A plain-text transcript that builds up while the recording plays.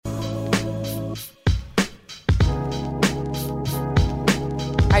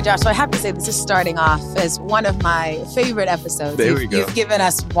right, Josh, so I have to say this is starting off as one of my favorite episodes. There we go. You've given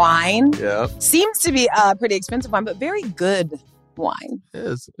us wine. Yeah. Seems to be a pretty expensive wine, but very good wine.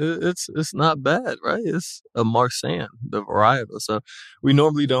 It's not bad, right? It's a Marsanne, the varietal. So we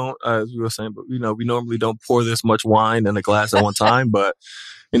normally don't, as we were saying, but we normally don't pour this much wine in a glass at one time. But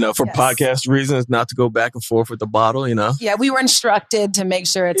for podcast reasons, not to go back and forth with the bottle. Yeah, we were instructed to make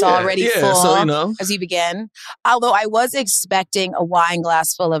sure it's already full so, as you begin. Although I was expecting a wine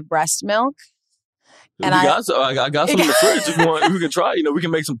glass full of breast milk. And I got some in the fridge. If you want, we can try. We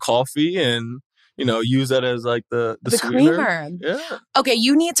can make some coffee and use that as like the sweetener. Creamer. Yeah. Okay,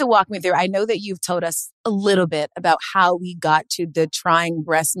 you need to walk me through. I know that you've told us a little bit about how we got to the trying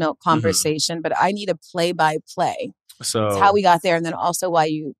breast milk conversation, but I need a play-by-play. So it's how we got there, and then also why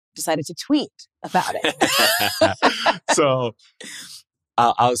you decided to tweet about it. So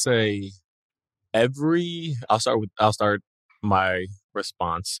I'll say I'll start my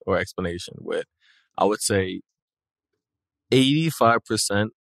response or explanation with, I would say 85%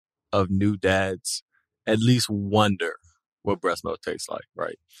 of new dads at least wonder what breast milk tastes like,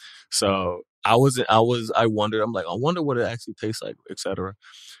 right? So I wondered, I'm like, I wonder what it actually tastes like, etc.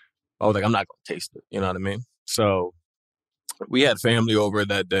 I was like, I'm not gonna taste it, you know what I mean? So we had family over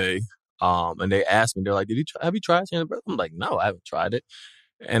that day, and they asked me, they're like, have you tried Shannon breast? I'm like, no, I haven't tried it.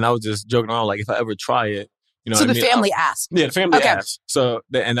 And I was just joking around, like, if I ever try it, so the family asked. Yeah, the family asked. So,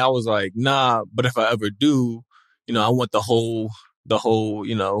 and I was like, nah, but if I ever do, I want the whole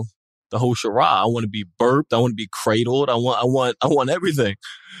charade. I want to be burped. I want to be cradled. I want everything.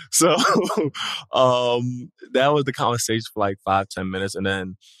 So, that was the conversation for like 5-10 minutes. And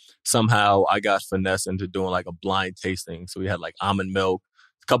then somehow I got finessed into doing like a blind tasting. So we had like almond milk,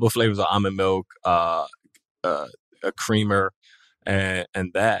 a couple of flavors of almond milk, a creamer and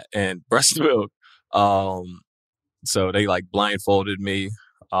breast milk. So they like blindfolded me.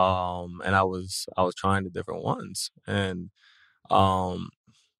 And I was trying the different ones, and I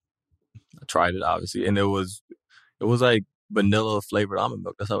tried it obviously, and it was like vanilla flavored almond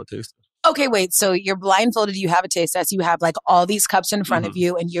milk. That's how it tasted. Okay, wait. So you're blindfolded. You have a taste test. You have like all these cups in front of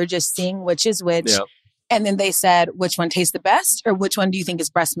you, and you're just seeing which is which. Yep. And then they said, which one tastes the best, or which one do you think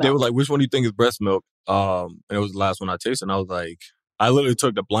is breast milk? They were like, which one do you think is breast milk? And it was the last one I tasted. And I was like, I literally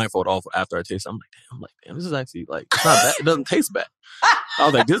took the blindfold off after I tasted. I'm like, damn, this is actually like, it's not bad. It doesn't taste bad. I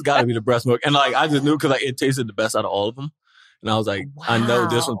was like, this got to be the breast milk. And like, I just knew because like it tasted the best out of all of them. And I was like, wow. I know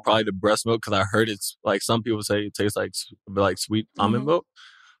this one's probably the breast milk because I heard it's like some people say it tastes like sweet almond milk.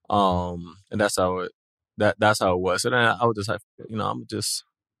 And that's how it was. And then I was just like, I'm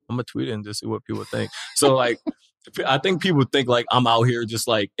gonna tweet it and just see what people think. So like, I think people think like I'm out here just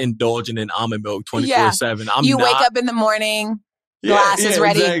like indulging in almond milk 24/7. You wake up in the morning, glass is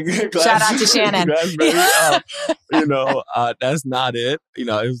ready. Exactly. Shout out to Shannon. That's not it. It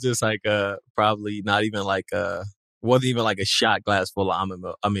was just like probably not even like wasn't even like a shot glass full of almond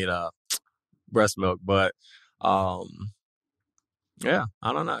milk. I mean, breast milk. But yeah,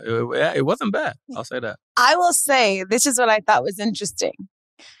 I don't know. It wasn't bad. I'll say that. I will say this is what I thought was interesting.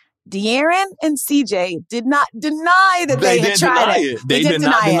 De'Aaron and CJ did not deny that they had tried it. They did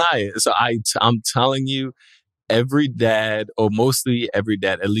not deny it. So I'm telling you, every dad, or mostly every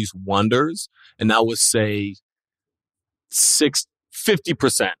dad, at least wonders. And I would say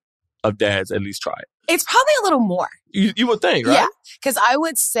 50% of dads at least try it. It's probably a little more. You would think, right? Yeah, because I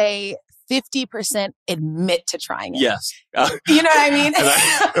would say 50% admit to trying it. Yes. You know what I mean?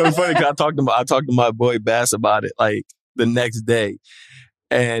 It was funny because I talked to my boy Bass about it like the next day.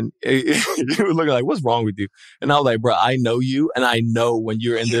 And he was looking like, what's wrong with you? And I was like, bro, I know you. And I know when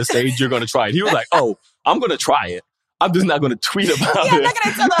you're in this stage, you're going to try it. He was like, oh, I'm going to try it. I'm just not going to tweet about it. I'm not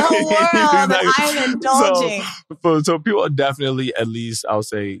going to tell the whole world that I'm indulging. So people are definitely, at least I'll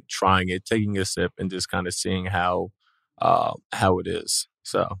say, trying it, taking a sip and just kind of seeing how it is.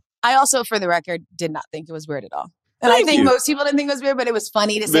 So I also, for the record, did not think it was weird at all. And I think most people didn't think it was weird, but it was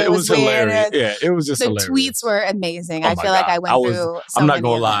funny to say it was weird. Yeah, it was just hilarious. The tweets were amazing. I feel like I went through I'm not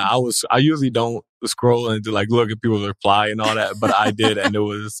going to lie. I usually don't scroll and do like look at people's reply and all that, but I did, and it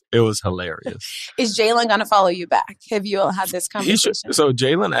was hilarious. Is Jalen going to follow you back? Have you all had this conversation? So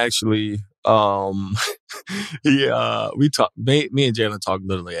Jalen actually, we talk. Me and Jalen talk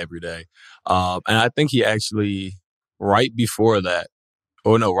literally every day, and I think he actually right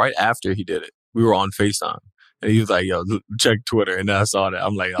after he did it, we were on FaceTime. And he was like, yo, check Twitter. And then I saw that.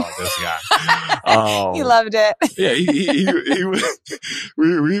 I'm like, oh, this guy. He loved it. Yeah,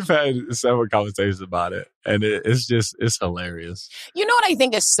 we've had several conversations about it. And it's hilarious. You know what I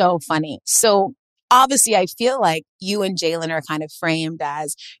think is so funny? So obviously I feel like you and Jalen are kind of framed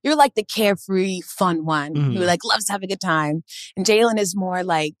as you're like the carefree, fun one who like loves to have a good time. And Jalen is more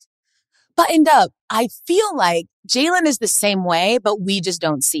like buttoned up. I feel like Jalen is the same way, but we just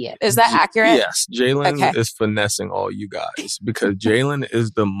don't see it. Is that accurate? Yes. Jalen is finessing all you guys because Jalen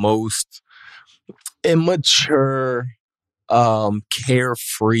is the most immature,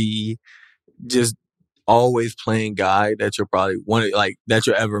 carefree, just always playing guy that you'll probably want to, like, that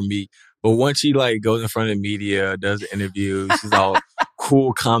you'll ever meet. But once she like goes in front of the media, does the interviews, she's all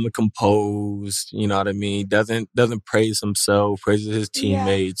cool, calm, and composed. You know what I mean? Doesn't praise himself, praises his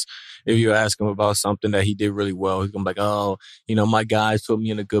teammates. If you ask him about something that he did really well, he's gonna be like, "Oh, you know, my guys put me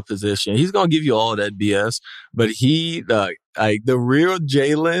in a good position." He's gonna give you all that BS. But he, like the real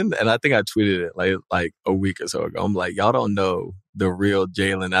Jalen, and I think I tweeted it like a week or so ago. I'm like, y'all don't know the real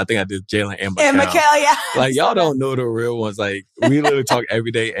Jalen. I think I did Jalen and Mikal. Yeah. Like, y'all don't know the real ones. Like, we literally talk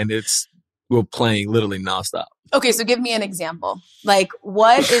every day, and we're playing literally nonstop. Okay, so give me an example. Like,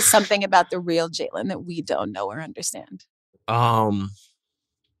 what is something about the real Jalen that we don't know or understand?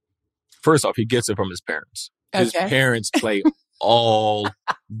 First off, he gets it from his parents. His parents play all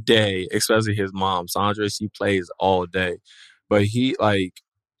day, especially his mom, Sandra. She plays all day. But he, like,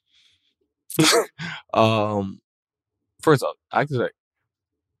 first off, I can say,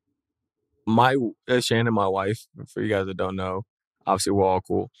 Shannon, my wife, for you guys that don't know, obviously we're all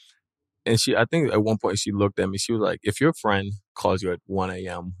cool. And I think at one point she looked at me. She was like, if your friend calls you at 1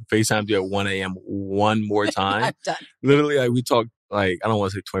 a.m., FaceTimes you at 1 a.m. one more time, I'm done. Literally, like, we talk, like, I don't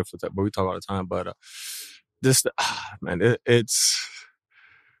want to say 24/7, but we talk all the time. But man, it's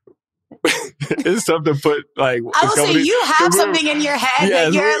it's something to put, like, I will say you have something in your head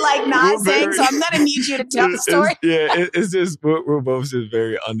that you're like not saying, so I'm going to need you to tell the story. It's just, we're both just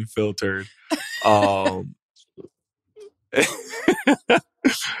very unfiltered. We're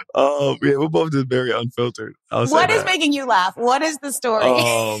both just very unfiltered. What is making you laugh? What is the story?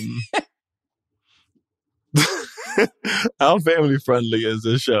 How family friendly is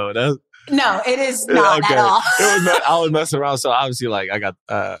this show? No, it is not at all. I was messing around, so obviously, like, I got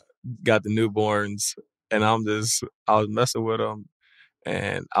the newborns, and I was messing with them,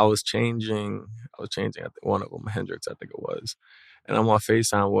 and I was changing. I think one of them, Hendrix, I think it was, and I'm on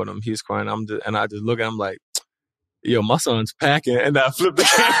FaceTime with him. He's crying. I just look at him like, yo, my son's packing, and I flipped the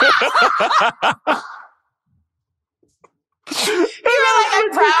camera. You were like,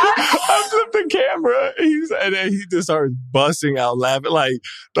 I'm proud. I flipped the camera, and then he just started busting out laughing. Like,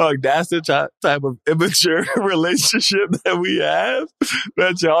 dog, that's the type of immature relationship that we have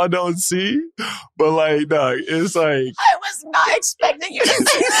that y'all don't see. But, like, dog, it's like, I was not expecting you to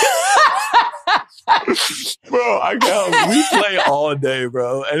see that. Bro, we play all day,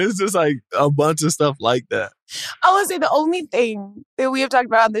 bro. And it's just like a bunch of stuff like that. I would say the only thing that we have talked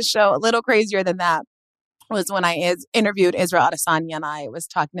about on this show, a little crazier than that, was when I interviewed Israel Adesanya, and I was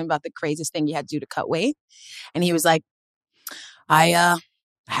talking about the craziest thing he had to do to cut weight. And he was like, I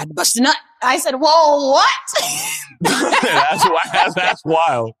had to bust a nut. I said, whoa, what? That's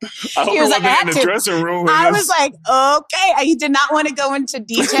wild. I hope he was like, I in the dressing room. I was like, okay. He did not want to go into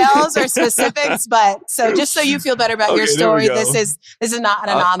details or specifics, but just so you feel better about your story, this is not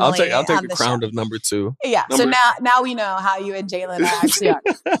an anomaly. I'll take the crown of number 2. Yeah. So now we know how you and Jalen actually are.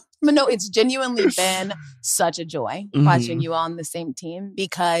 But no, it's genuinely been such a joy watching you all on the same team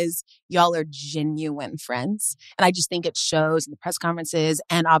because y'all are genuine friends. And I just think it shows in the press conferences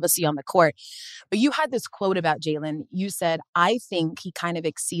and obviously on the court. But you had this quote about Jalen. You said, I think he kind of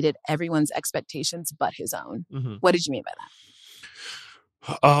exceeded everyone's expectations but his own. What did you mean by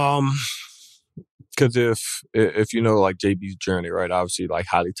that? Because if you know, like, JB's journey, right? Obviously, like,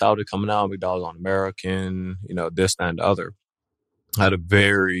 highly touted coming out, McDonald's on American, you know, this, that, and the other. Had a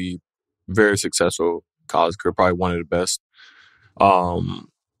very, very successful college career, probably one of the best. I'll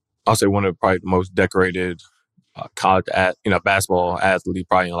say one of probably the most decorated college basketball athlete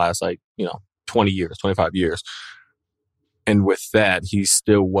probably in the last 20 years, 25 years. And with that, he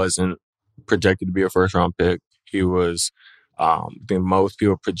still wasn't projected to be a first round pick. He was, I think most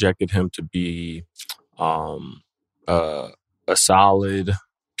people projected him to be a solid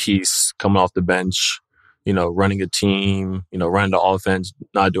piece coming off the bench, running a team, running the offense,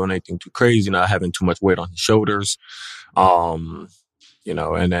 not doing anything too crazy, not having too much weight on his shoulders. And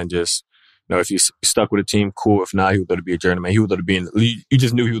then just, if you stuck with a team, cool. If not, he was going to be a journeyman. He was going to be in the league. You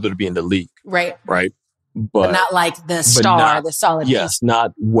just knew he was going to be in the league. Right. Right. But not like the star, the solid piece. Yes,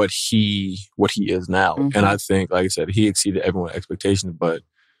 not what he is now. Mm-hmm. And I think, like I said, he exceeded everyone's expectations, but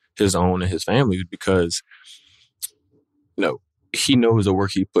his own and his family, because, he knows the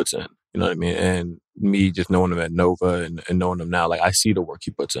work he puts in. You know what I mean? And me just knowing him at Nova and knowing him now, like, I see the work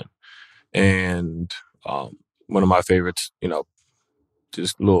he puts in. And one of my favorites,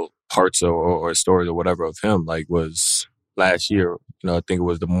 just little parts or stories or whatever of him, like, was last year. I think it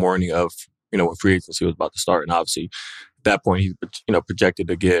was the morning of, when free agency was about to start. And obviously at that point, he, projected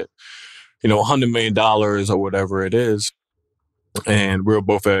to get, $100 million or whatever it is. And we were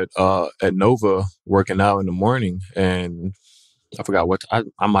both at Nova working out in the morning. And I forgot what,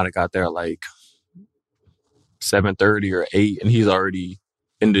 I might have got there at like 7:30 or 8. And he's already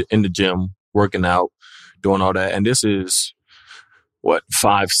in the gym working out, doing all that. And this is,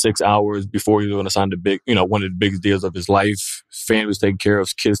 5-6 hours before he was going to sign the big, one of the biggest deals of his life. Family was taken care of,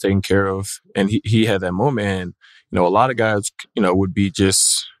 his kids taken care of. And he had that moment. And, a lot of guys, would be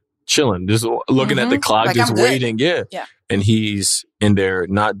just chilling, just looking at the clock, like, just waiting. Yeah. And he's in there,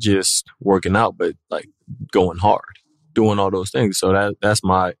 not just working out, but like going hard, doing all those things. So that's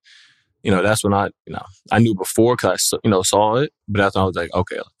my, that's when I knew before because I, saw it. But that's when I was like,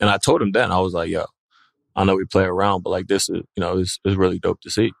 okay. And I told him then, I was like, yo, I know we play around, but like this is, is really dope to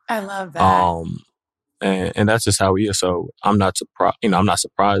see. I love that. And that's just how he is. So I'm not surprised, I'm not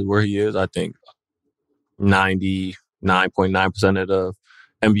surprised where he is. I think 99.9% of the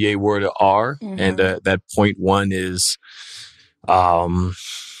NBA world are. And that 0.1 is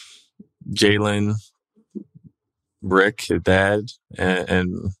Jalen, Rick, his dad,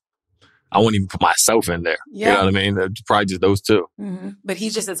 and I wouldn't even put myself in there. Yeah. You know what I mean? Probably just those two. But he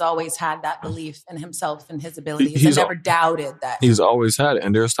just has always had that belief in himself and his abilities. He's never doubted that. He's always had it.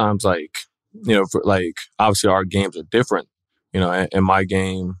 And there's times like, for like, obviously our games are different. In my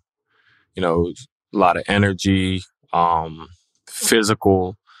game, a lot of energy,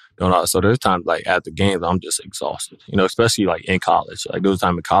 physical. So there's times like at the games, I'm just exhausted, especially like in college. Like there was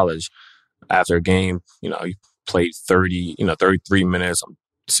time in college after a game, you played 33 minutes. I'm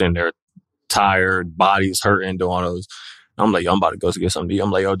sitting there tired, body's hurting, doing all those. I'm like, yo, I'm about to go get something to eat.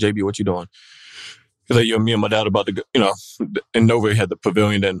 I'm like, yo, JB, what you doing? He's like, yo, me and my dad about to go, in Nova had the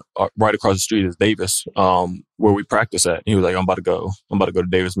pavilion, then right across the street is Davis, where we practice at. He was like, I'm about to go to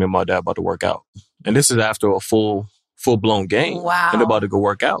Davis. Me and my dad about to work out. And this is after a full-blown game. Wow. And they're about to go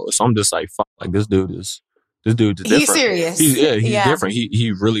work out. So I'm just like, fuck, like this dude is different. He's serious. He's different.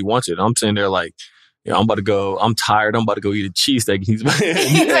 He really wants it. I'm sitting there like, I'm about to go. I'm tired. I'm about to go eat a cheesesteak. He's like,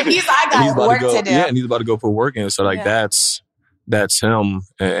 I got work to do. Yeah, and he's about to go put work in. So like that's him.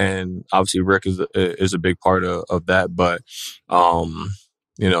 And obviously Rick is a big part of that. But now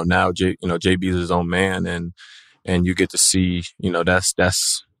JB is his own man, and you get to see that's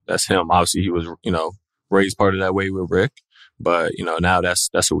him. Obviously he was raised part of that way with Rick, but now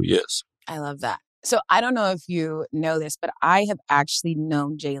that's who he is. I love that. So I don't know if you know this, but I have actually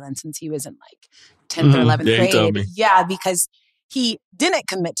known Jalen since he was in like 10th or 11th grade. Yeah, because he didn't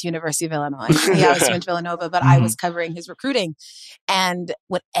commit to University of Illinois. He always went to Villanova, but I was covering his recruiting. And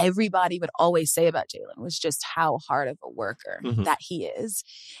what everybody would always say about Jalen was just how hard of a worker that he is.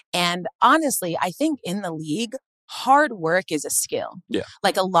 And honestly, I think in the league, hard work is a skill. Yeah.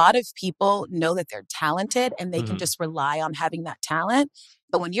 Like a lot of people know that they're talented and they can just rely on having that talent.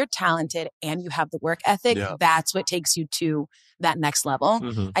 But when you're talented and you have the work ethic, that's what takes you to that next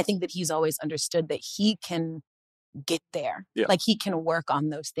level. I think that he's always understood that he can get there. Yeah. Like he can work on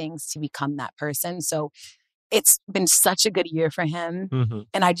those things to become that person. So it's been such a good year for him.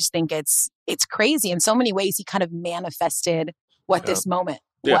 And I just think it's crazy. In so many ways, he kind of manifested what this moment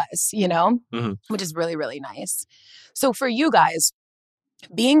was, which is really, really nice. So for you guys,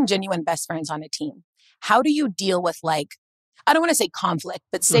 being genuine best friends on a team, how do you deal with I don't want to say conflict,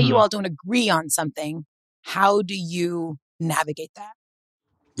 but say you all don't agree on something. How do you navigate that?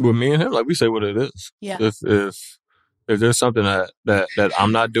 With me and him, like we say what it is. Yeah. If there's something that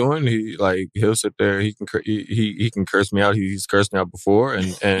I'm not doing, he'll sit there. He can curse me out. He's cursed me out before,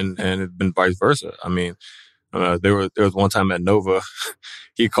 and it's been vice versa. I mean, there was one time at Nova,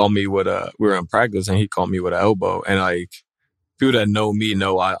 he called me with we were in practice, and he called me with an elbow. And like people that know me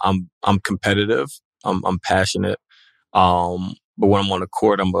know I'm competitive. I'm passionate. But when I'm on the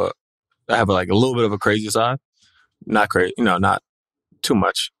court, I have like a little bit of a crazy side. Not crazy, not too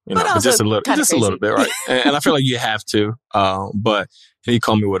much, but just a little bit, right? and I feel like you have to. But he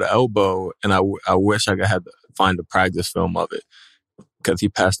called me with an elbow, and I wish I could find the practice film of it because he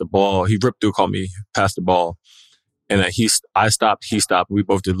passed the ball. He ripped through, called me, passed the ball, and I stopped, he stopped. We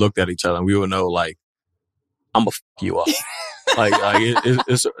both just looked at each other, and we would know like I'm gonna fuck you up.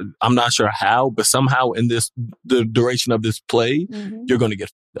 it's I'm not sure how, but somehow in the duration of this play, you're gonna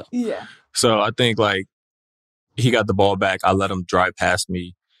get fucked up. Yeah. So I think like he got the ball back. I let him drive past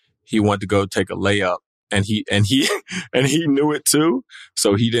me. He went to go take a layup, and he knew it too.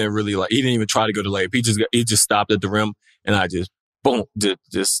 So he didn't really he didn't even try to go to layup. He just stopped at the rim, and I just boom,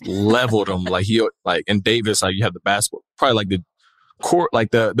 just leveled him. Like in Davis, like you have the basketball, probably like the court,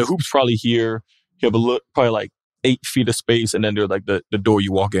 like the hoop's probably here. You have probably like 8 feet of space, and then there's like the door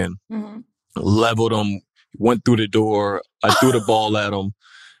you walk in. Mm-hmm. Leveled him, went through the door. I threw the ball at him,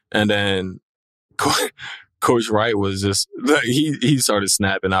 and then Coach Wright was just he started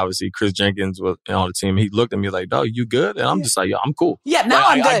snapping. Obviously, Chris Jenkins was on the team. He looked at me like, "Dog, you good?" And I'm just like, "Yo, I'm cool." Yeah, now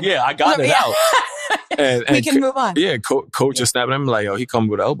like, I'm good. I got it out. And we can move on. Yeah, coach is snapping at him like, "Yo, he coming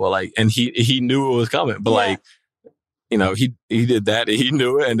with an elbow." Like, and he knew it was coming, but like, he did that. And he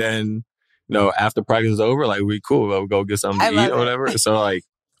knew it, and then after practice is over, like we cool. We'll go get something to eat or whatever. So like,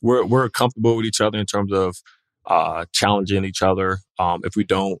 we're comfortable with each other in terms of challenging each other. If we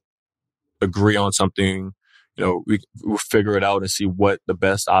don't agree on something, we'll figure it out and see what the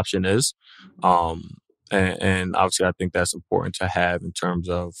best option is. And obviously, I think that's important to have in terms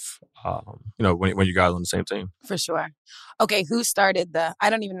of, when you guys are on the same team. For sure. Okay, who started I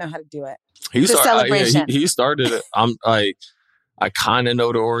don't even know how to do it. Celebration. He started it. I'm like, I kind of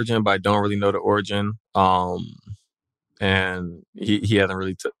know the origin, but I don't really know the origin. And he hasn't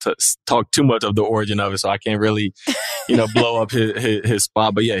really talked too much of the origin of it, so I can't really, blow up his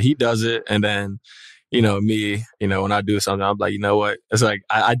spot. But yeah, he does it, and then, me, when I do something, I'm like, you know what? It's like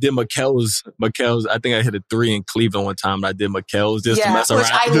I did McKell's. I think I hit a 3 in Cleveland one time, and I did McKell's just to mess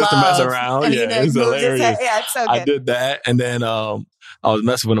around. And it's hilarious. It's so good. I did that, and then I was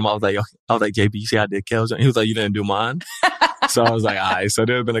messing with him. I was like, JB, you see, I did Kells. And he was like, you didn't do mine. So I was like, all right. So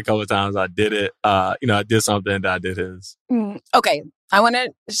there have been a couple of times I did it. I did something that I did his. Okay. I want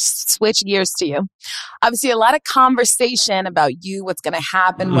to switch gears to you. Obviously, a lot of conversation about you, what's going to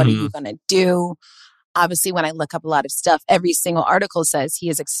happen, mm-hmm. What are you going to do? Obviously, when I look up a lot of stuff, every single article says he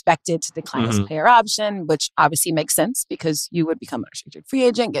is expected to decline his player option, which obviously makes sense because you would become a restricted free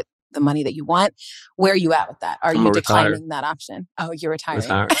agent, get the money that you want. Where are you at with that? Are you declining that option? Oh, you're retiring.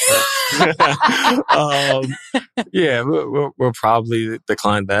 Yeah, we'll probably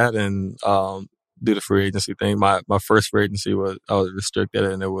decline that and do the free agency thing. My first free agency I was restricted,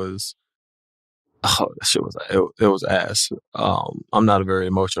 and it was it was ass. I'm not a very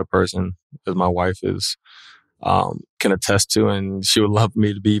emotional person, as my wife is can attest to, and she would love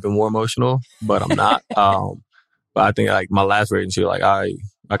me to be even more emotional, but I'm not. But I think like my last free agency, like I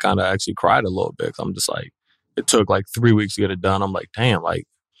kind of actually cried a little bit. 'Cause I'm just like, it took like 3 weeks to get it done. I'm like, damn, like,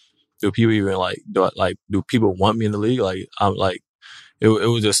 do people even do people want me in the league? Like, I'm like, it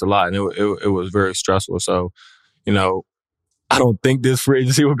was just a lot, and it was very stressful. So, I don't think this free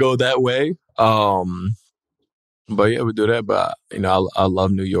agency will go that way. But yeah, we do that. But I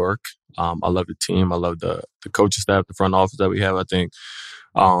love New York. I love the team. I love the coaching staff, the front office that we have. I think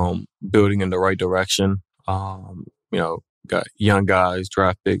building in the right direction. Got young guys,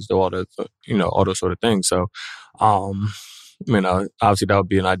 draft picks, all those sort of things. So, obviously that would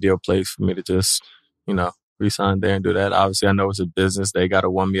be an ideal place for me to just, resign there and do that. Obviously, I know it's a business. They got to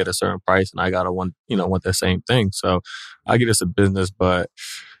want me at a certain price, and I got to want the same thing. So I get it's a business, but,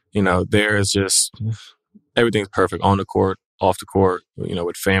 there is just everything's perfect on the court, off the court,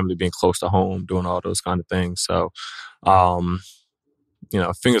 with family, being close to home, doing all those kind of things. So,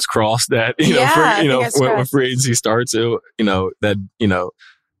 fingers crossed that, when free agency starts, I'll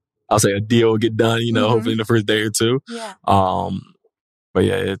say a deal will get done, hopefully in the first day or two. Yeah. But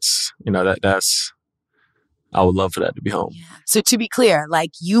yeah, it's, that's, I would love for that to be home. Yeah. So to be clear,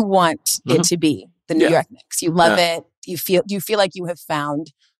 like you want it to be the New York Knicks. You love it. Do you feel like you have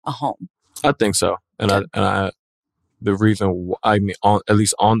found a home? I think so. And I the reason at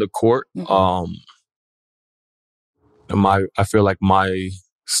least on the court, I feel like my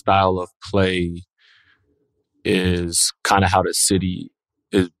style of play is kind of how the city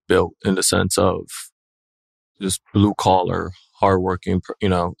is built, in the sense of just blue collar, hardworking,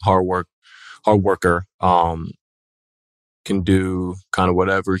 hard worker, can do kind of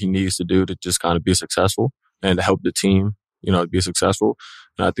whatever he needs to do to just kind of be successful and to help the team, be successful.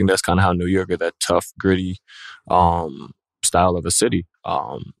 And I think that's kind of how New York is, that tough, gritty, style of a city.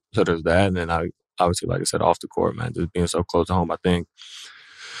 So there's that. And then obviously, like I said, off the court, man, just being so close to home. I think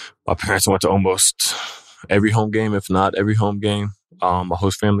my parents went to almost every home game, if not every home game. My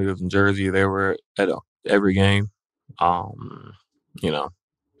host family lives in Jersey. They were at every game.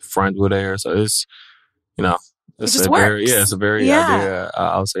 Friends were there. So it's, it's a very idea.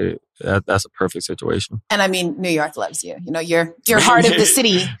 I'll say that's a perfect situation. And I mean, New York loves you. You're heart of the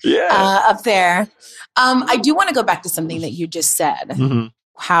city up there. I do want to go back to something that you just said. Mm-hmm.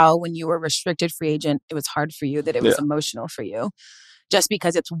 How when you were a restricted free agent, it was hard for you, that it was emotional for you. just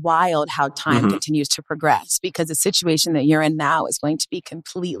because it's wild how time continues to progress, because the situation that you're in now is going to be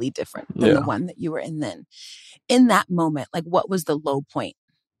completely different than the one that you were in then. In that moment, like, what was the low point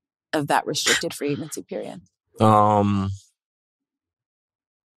of that restricted free agency period? I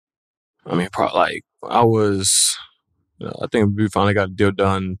mean, probably like I was, I think we finally got a deal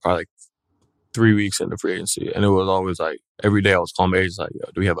done probably like 3 weeks into free agency. And it was always like, every day I was calling my agents like,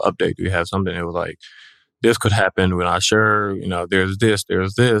 do we have an update? Do we have something? It was like, this could happen. We're not sure. There's this,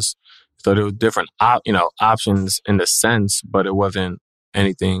 there's this. So there were different, options in the sense, but it wasn't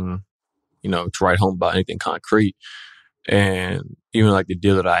anything, to write home about, anything concrete. And even like the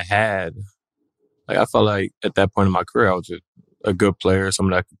deal that I had, like I felt like at that point in my career, I was a good player,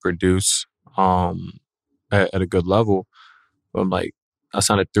 someone that could produce at a good level. But I'm like, I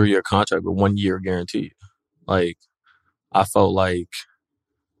signed a 3-year contract with 1 year guaranteed. Like, I felt like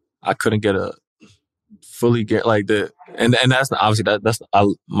I couldn't get a fully get like and that's not, obviously that's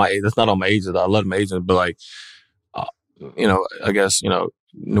not on my agent. I love my agent, but like, I guess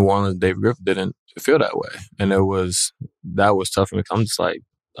New Orleans, David Griffin didn't feel that way, and that was tough for me. I'm just like,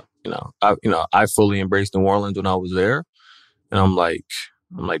 I fully embraced New Orleans when I was there, and I'm like,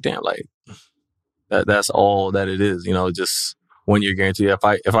 damn, like that's all that it is, just 1 year guarantee. If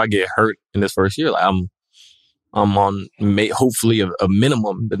I get hurt in this first year, like I'm on hopefully a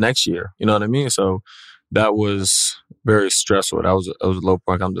minimum the next year. You know what I mean? So that was very stressful. That was a low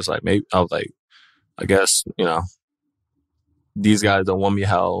point. I'm just like, maybe I was like, I guess, these guys don't want me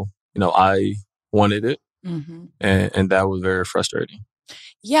how, I wanted it. Mm-hmm. And that was very frustrating.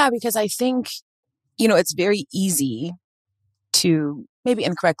 Yeah, because I think, it's very easy to, maybe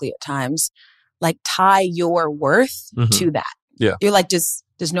incorrectly at times, like tie your worth to that. Yeah. You're like, does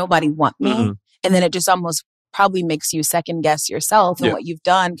nobody want me? Mm-hmm. And then it just almost probably makes you second guess yourself and what you've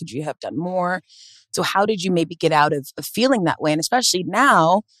done. Could you have done more? So how did you maybe get out of feeling that way? And especially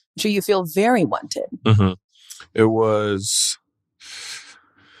now, I'm sure you feel very wanted. Mm-hmm. It was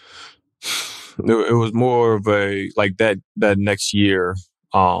more of a, like that next year.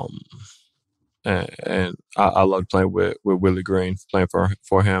 And I loved playing with Willie Green, playing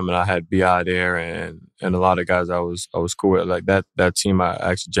for him, and I had B.I. there and a lot of guys I was cool with. Like that team I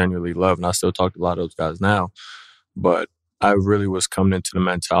actually genuinely love, and I still talk to a lot of those guys now. But I really was coming into the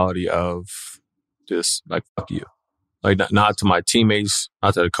mentality of just like, fuck you. Like not to my teammates,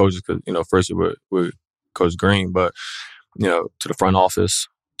 not to the coaches, because first with Coach Green, but to the front office,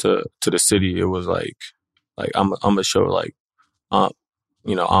 to the city. It was like I'm gonna show like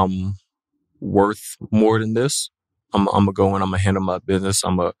I'm worth more than this. I'm gonna go in, I'm gonna handle my business,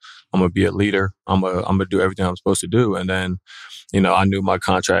 I'm gonna be a leader, I'm gonna do everything I'm supposed to do. And then I knew my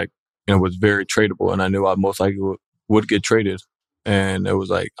contract was very tradable, and I knew I most likely would get traded. And it was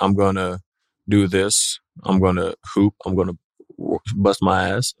like, I'm gonna do this, I'm gonna hoop, I'm gonna bust my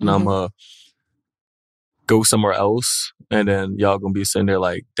ass, and I'm gonna go somewhere else. And then y'all gonna be sitting there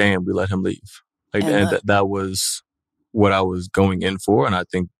like, damn, we let him leave. Like, and that was what I was going in for, and I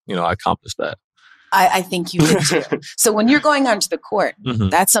think I accomplished that. I think you did too. So when you're going onto the court,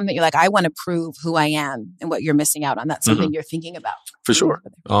 that's something you're like, I want to prove who I am and what you're missing out on. That's something you're thinking about. For sure.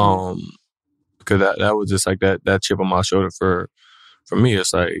 Because that was just like that chip on my shoulder for me.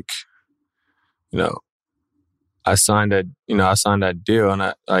 It's like, I signed that deal,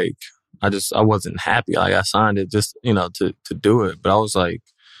 and I wasn't happy. Like, I signed it just, to do it. But I was like,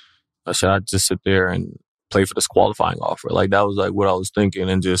 should I just sit there and play for this qualifying offer? Like, that was like what I was thinking,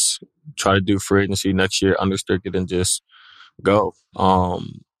 and just try to do free agency next year, unrestricted, and just go.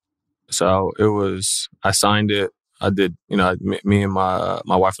 So it was, I signed it. I did, me and my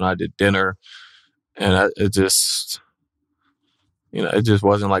wife and I did dinner, and it just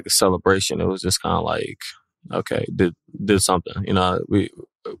wasn't like a celebration. It was just kind of like, okay, did something.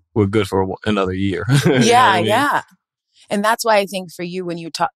 We're good for another year. Yeah, yeah. And that's why I think for you, when you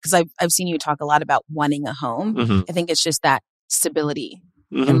talk, because I've seen you talk a lot about wanting a home. I think it's just that stability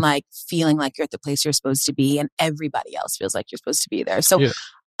and like feeling like you're at the place you're supposed to be, and everybody else feels like you're supposed to be there. So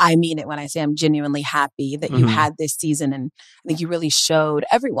I mean it when I say I'm genuinely happy that you had this season, and I think you really showed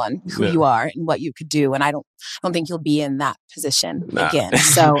everyone who you are and what you could do. And I don't think you'll be in that position again.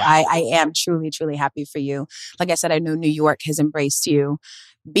 So I am truly, truly happy for you. Like I said, I know New York has embraced you.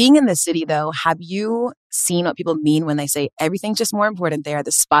 Being in the city, though, have you seen what people mean when they say everything's just more important there?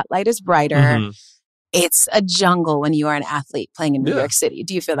 The spotlight is brighter. It's a jungle when you are an athlete playing in New York City.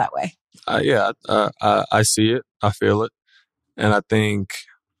 Do you feel that way? I see it. I feel it. And I think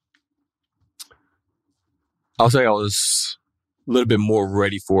I'll say I was a little bit more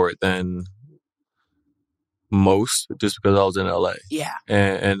ready for it than most, just because I was in LA. Yeah.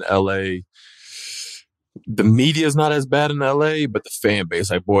 And LA, the media is not as bad in LA, but the fan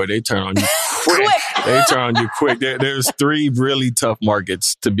base, like, boy, they turn on you quick. They turn on you quick. There's 3 really tough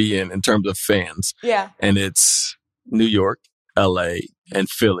markets to be in terms of fans. Yeah. And it's New York, LA, and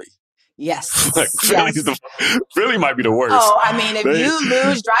Philly. Yes. Like, Philly might be the worst. Oh, I mean, if you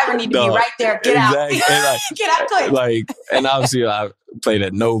lose, driver need to be right there. Get out. Get out quick. Like, and obviously I played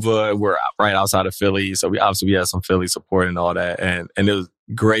at Nova. We're right outside of Philly. So we had some Philly support and all that. And it was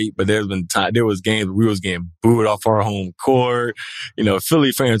great, but there was games we was getting booed off our home court.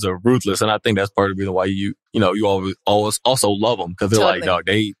 Philly fans are ruthless. And I think that's part of the reason why you always also love them, because they're like, dog,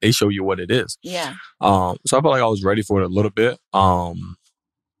 they show you what it is. Yeah. So I felt like I was ready for it a little bit.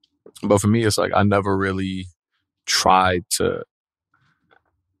 But for me, it's like I never really tried to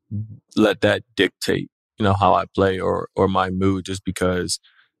let that dictate, how I play or my mood, just because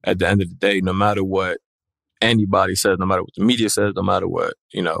at the end of the day, no matter what anybody says, no matter what the media says, no matter what,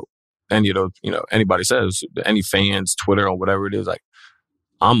 any of those, anybody says, any fans, Twitter or whatever it is, like,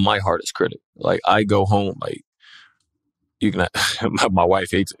 I'm my hardest critic. Like, I go home, like, you can, my wife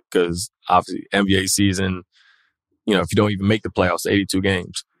hates it because obviously NBA season, if you don't even make the playoffs, 82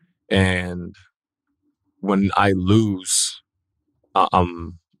 games. And when I lose,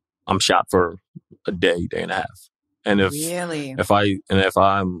 I'm shot for a day and a half. And I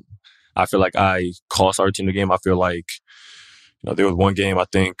feel like I cost our team the game. I feel like, there was one game, I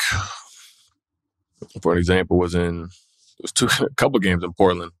think, for an example, a couple games in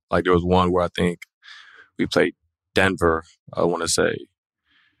Portland. Like, there was one where I think we played Denver, I want to say,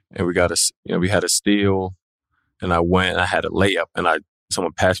 and we had a steal, and I had a layup, and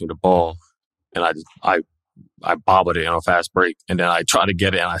someone passed me the ball, and I bobbled it on a fast break, and then I tried to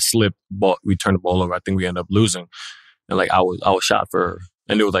get it, and I slipped. We turned the ball over. I think we ended up losing, and like I was shot for,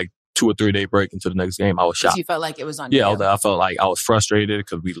 and it was like 2 or 3 day break into the next game. I was shot. You felt like it was on you. Yeah, I felt like I was frustrated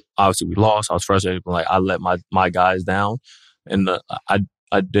because we lost. I was frustrated, but like I let my guys down, and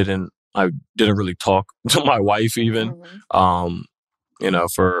I didn't really talk to my wife even.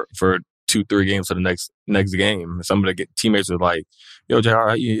 For 2-3 games to the next game. Some of the teammates were like, "Yo,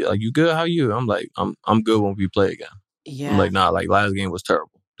 JR, you good? How you?" I'm like, "I'm good when we play again." Yeah. I'm like, "Nah, like last game was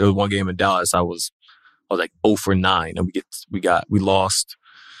terrible." There was one game in Dallas, I was like 0 for 9, and we lost.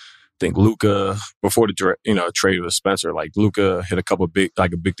 I think Luka, before the trade with Spencer, like Luka hit a big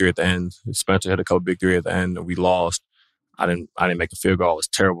 3 at the end. Spencer hit a couple big 3 at the end, and we lost. I didn't make a field goal. I was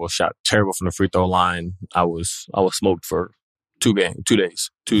terrible. Shot terrible from the free throw line. I was smoked for 2 days,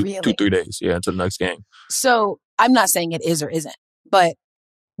 2-3 days. Yeah, until the next game. So I'm not saying it is or isn't, but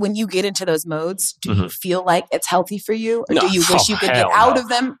when you get into those modes, do you feel like it's healthy for you, or do you wish you could get out of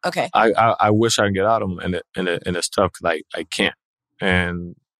them? Okay. I wish I could get out of them, and it's tough because I can't.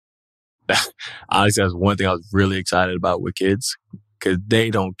 And honestly, that's one thing I was really excited about with kids, because they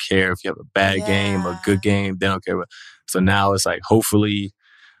don't care if you have a bad game or good game. They don't care. So now it's like, hopefully,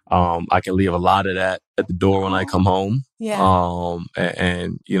 I can leave a lot of that at the door when I come home. Yeah.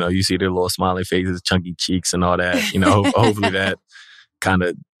 And you see their little smiling faces, chunky cheeks and all that. Hopefully that kind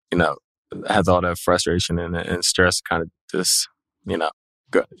of, has all that frustration and stress kind of just,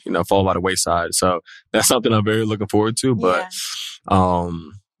 fall by the wayside. So that's something I'm very looking forward to. But,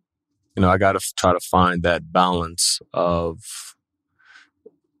 I got to try to find that balance of,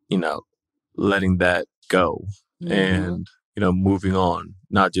 letting that go and, moving on,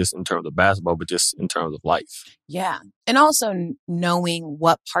 not just in terms of basketball, but just in terms of life. Yeah. And also knowing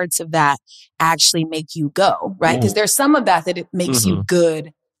what parts of that actually make you go, right? Because there's some of that it makes you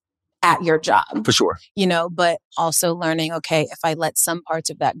good at your job. For sure. But also learning, okay, if I let some parts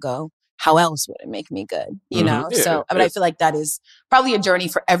of that go, how else would it make me good? Yeah, so, I feel like that is probably a journey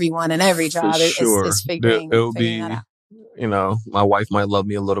for everyone and every job is figuring that out. My wife might love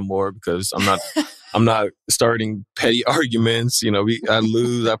me a little more because I'm not starting petty arguments. I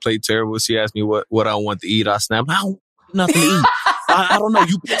lose. I play terrible. She asked me what I want to eat. I snap. I don't want nothing to eat. I don't know.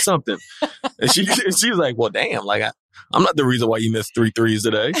 You pick something. And she was like, well, damn. Like, I'm not the reason why you missed 3 threes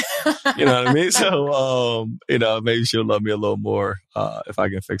today. You know what I mean? So, maybe she'll love me a little more if I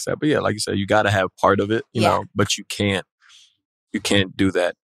can fix that. But yeah, like you said, you got to have part of it, you know, but you can't do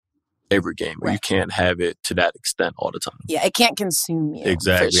that every game, or you can't have it to that extent all the time. Yeah, it can't consume you.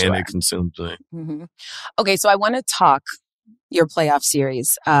 Exactly, sure. And it consumes me. Mm-hmm. Okay, so I want to talk your playoff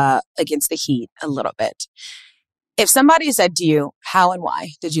series against the Heat a little bit. If somebody said to you, how and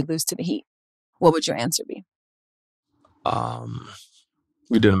why did you lose to the Heat? What would your answer be?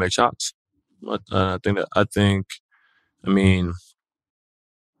 We didn't make shots. I mean,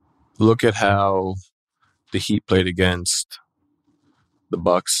 look at how the Heat played against the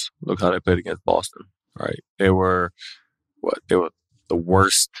Bucks. Look how they played against Boston, right? They were the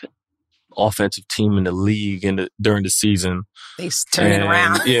worst offensive team in the league during the season. They turn it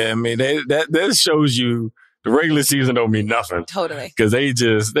around. Yeah, I mean, that shows you the regular season don't mean nothing. Totally. Because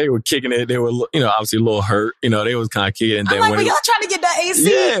they were kicking it. They were, obviously a little hurt. They was kind of kicking. And I'm like, well, y'all trying to get that AC?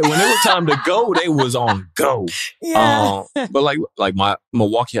 Yeah, when it was time to go, they was on go. Yeah. But like my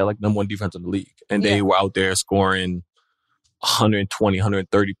Milwaukee had number one defense in the league. And they were out there scoring 120,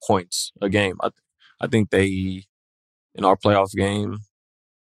 130 points a game. I think they, in our playoff game,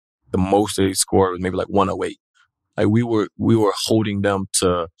 the most they scored was maybe 108. Like we were holding them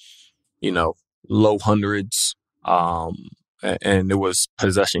to, low hundreds, and it was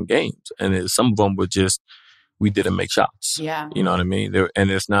possession games, and some of them were just we didn't make shots. Yeah, you know what I mean.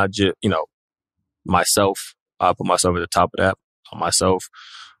 And it's not just myself. I put myself at the top of that. Myself,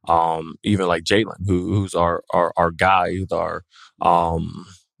 even like Jalen, who's our guy, who's our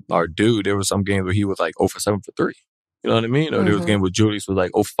dude. There was some games where he was 0 for 7 for 3. You know what I mean? Or there was a game where Julius was 0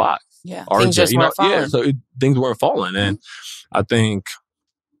 for 5. Yeah, RJ, things just weren't falling. Yeah, so things weren't falling, and I think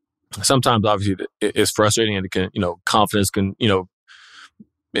sometimes obviously it's frustrating, and it can, confidence can,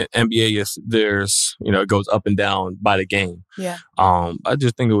 NBA there's it goes up and down by the game. Yeah. I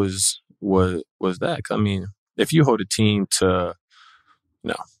just think it was that. I mean, if you hold a team to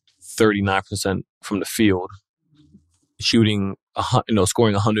 39% from the field, shooting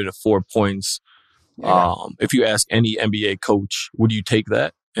scoring 104 points. If you ask any NBA coach, would you take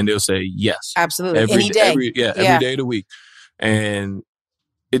that? And they'll say yes. Absolutely. Any day. Every day of the week. And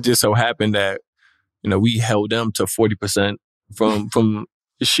it just so happened that, we held them to 40% from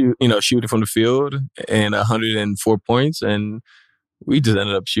shooting from the field and 104 points. And we just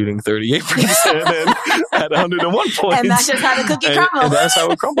ended up shooting 38% and at 101 points. And that's just how the cookie crumbles. And that's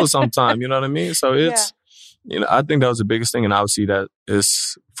how it crumbles sometimes. You know what I mean? So it's, I think that was the biggest thing. And obviously that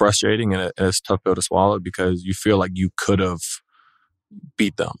is frustrating and it's a tough pill to swallow because you feel like you could have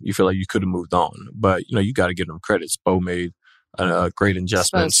beat them. You feel like you could have moved on. But, you got to give them credit. Spo made great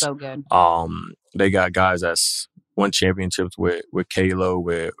adjustments. So good. They got guys that's won championships with Kalo,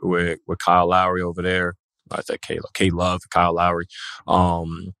 with Kyle Lowry over there. I said K-Love, Kyle Lowry.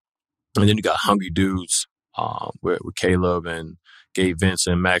 And then you got hungry dudes with Caleb and Gabe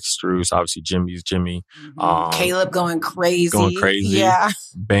Vincent, Max Strus, obviously Jimmy's Jimmy. Caleb going crazy. Yeah.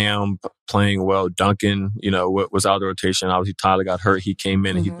 Bam playing well. Duncan, was out of the rotation. Obviously Tyler got hurt. He came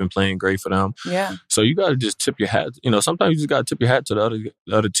in and he's been playing great for them. Yeah. So you got to just tip your hat. Sometimes you just got to tip your hat to the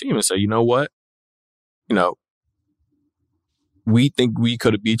other team and say, you know what? We think we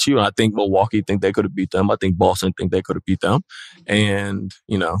could have beat you. And I think Milwaukee think they could have beat them. I think Boston think they could have beat them. And,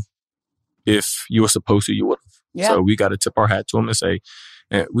 if you were supposed to, you would have. Yeah. So we got to tip our hat to them and say,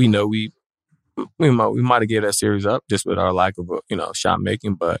 we know we might have gave that series up just with our lack of, shot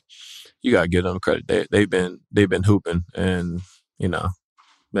making, but you got to give them credit. They've been hooping, and,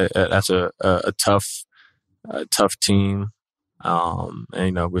 that's a tough team.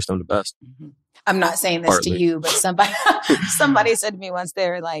 And, wish them the best. I'm not saying this to you, but somebody said to me once,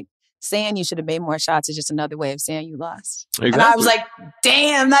 they're like, saying you should have made more shots is just another way of saying you lost. Exactly. And I was like,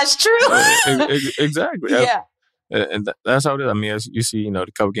 damn, that's true. Exactly. Yeah. And that's how it is. I mean, as you see, the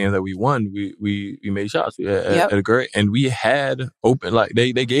couple games that we won, we made shots at a great, and we had open,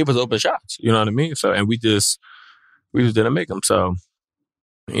 they gave us open shots. You know what I mean? So, and we just didn't make them. So,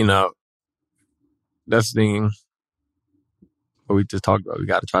 that's the thing. We just talked about. We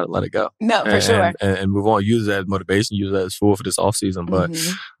got to try to let it go. No, for sure. And move on. Use it as motivation. Use it as fuel for this offseason. But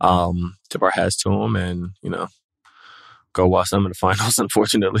tip our hats to them and, go watch them in the finals,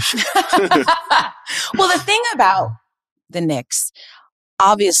 unfortunately. Well, the thing about the Knicks,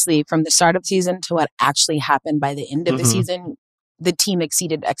 obviously, from the start of the season to what actually happened by the end of the season, the team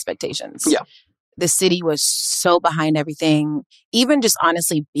exceeded expectations. Yeah. The city was so behind everything. Even just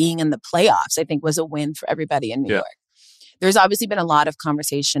honestly being in the playoffs, I think, was a win for everybody in New York. There's obviously been a lot of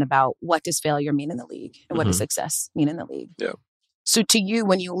conversation about what does failure mean in the league and what does success mean in the league. Yeah. So to you,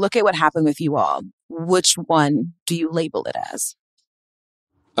 when you look at what happened with you all, which one do you label it as?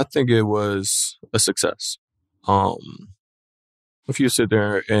 I think it was a success. If you sit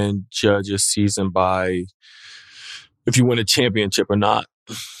there and judge a season by if you win a championship or not,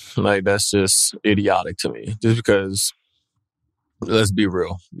 that's just idiotic to me. Just because, let's be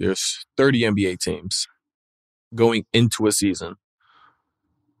real, there's 30 NBA teams. Going into a season,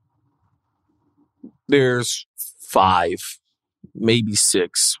 there's 5, maybe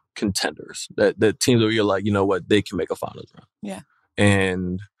 6 contenders that teams where you're like, you know what, they can make a finals run. Yeah.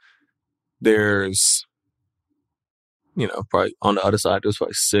 And there's, probably on the other side, there's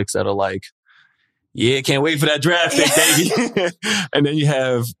probably 6 that are like, yeah, can't wait for that draft pick, baby. And then you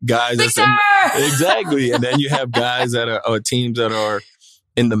have guys exactly. And then you have guys that are teams that are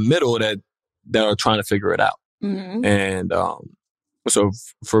in the middle that that are trying to figure it out. Mm-hmm. And so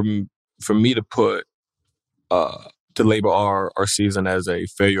for me to put to label our season as a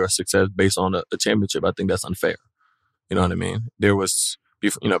failure or success based on a championship, I think that's unfair. You know what I mean? There was,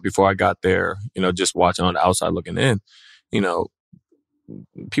 before I got there, just watching on the outside looking in,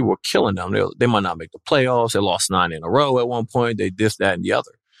 people were killing them. They might not make the playoffs. They lost 9 in a row at one point. They this, that, and the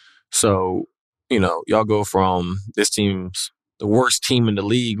other. So, y'all go from this team's the worst team in the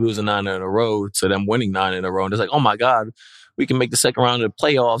league losing 9 in a row to them winning 9 in a row. And it's like, oh my God, we can make the second round of the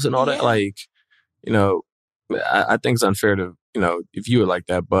playoffs and all that. Like, I think it's unfair to, view it like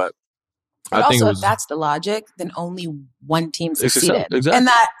that. But I think also, if that's the logic, then only one team succeeded. Exactly. And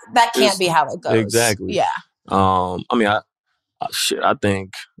that can't be how it goes. Exactly. Yeah. I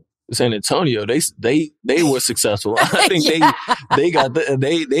think San Antonio, they were successful. I think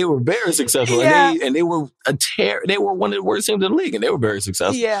they were very successful, and they were they were one of the worst teams in the league, and they were very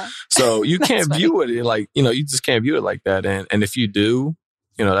successful. Yeah. So you can't view it like you just can't view it like that. And if you do,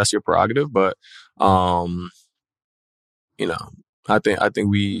 that's your prerogative. But I think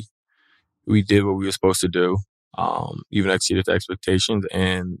we did what we were supposed to do, even exceeded the expectations,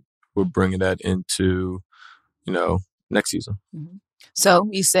 and we're bringing that into next season. Mm-hmm. So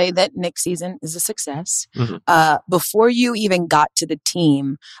you say that next season is a success. Mm-hmm. Before you even got to the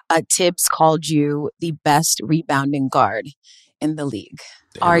team, Tibbs called you the best rebounding guard in the league.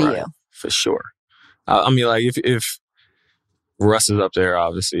 Damn Are right. you? For sure. If Russ is up there,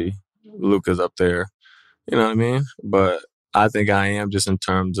 obviously, Luka's up there. You know what I mean? But I think I am, just in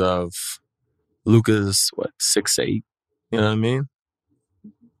terms of Luka's 6'8". You know what I mean?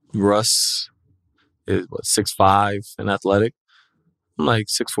 Russ is 6'5" and athletic. I'm like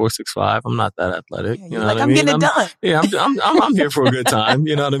 6'4", 6'5". I'm not that athletic. Yeah, you know like, what I I'm mean? getting it done. Yeah, I'm here for a good time.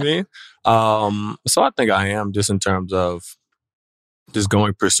 You know what I mean? So I think I am, just in terms of just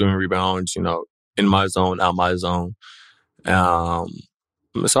pursuing rebounds. In my zone, out my zone. So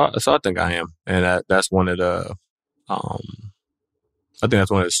I think I am, and that's one of the. I think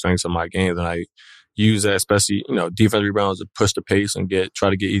that's one of the strengths of my game, and I use that, especially defensive rebounds, to push the pace and try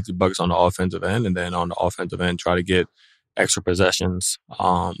to get easy buckets on the offensive end, and then on the offensive end try to get extra possessions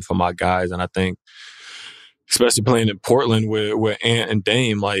for my guys. And I think, especially playing in Portland with Ant and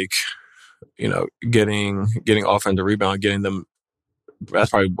Dame, getting offensive rebound, getting them.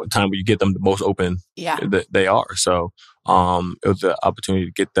 That's probably the time where you get them the most open. Yeah, they are. So it was an opportunity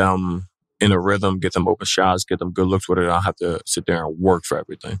to get them in a rhythm, get them open shots, get them good looks with it. I don't have to sit there and work for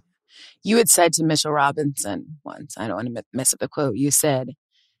everything. You had said to Mitchell Robinson once, I don't want to mess up the quote, you said,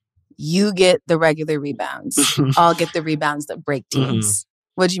 you get the regular rebounds. I'll get the rebounds that break teams. Mm-hmm.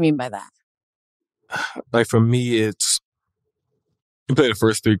 What do you mean by that? Like, for me, it's you play the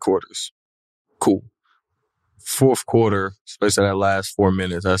first 3 quarters. Cool. Fourth quarter, especially that last 4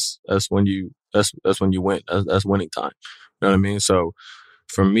 minutes, that's when you win. That's winning time. You know what I mean? So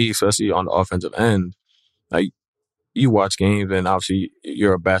for me, especially on the offensive end, like, you watch games, and obviously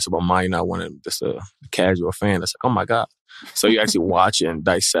you're a basketball mind, you're not one of just a casual fan. It's like, oh my God. So you actually watch and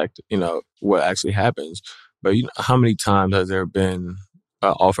dissect, what actually happens. But how many times has there been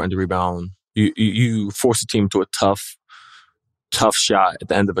an offensive rebound? You force a team to a tough shot at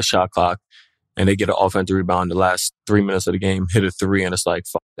the end of a shot clock, and they get an offensive rebound in the last 3 minutes of the game, hit a 3, and it's like,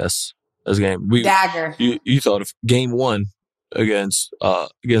 fuck, that's game. Dagger. You thought of game 1 against the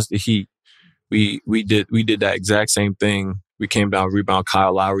Heat. We did that exact same thing. We came down, rebound,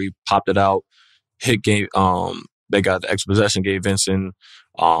 Kyle Lowry popped it out, hit game. They got the extra possession, gave Vincent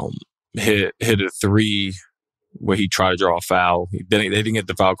hit a 3 where he tried to draw a foul. They didn't get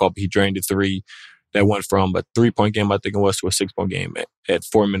the foul call, but he drained the 3. That went from a 3-point game, I think it was, to a 6-point game at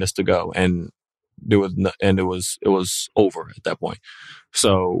 4 minutes to go, and it was over at that point.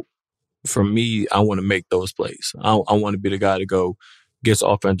 So for me, I want to make those plays. I want to be the guy to go gets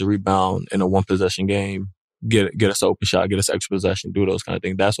offensive rebound in a 1-possession game, get us open shot, get us extra possession, do those kind of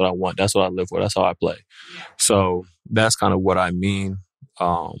things. That's what I want. That's what I live for. That's how I play. Yeah. So that's kind of what I mean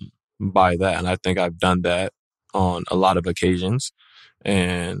by that. And I think I've done that on a lot of occasions.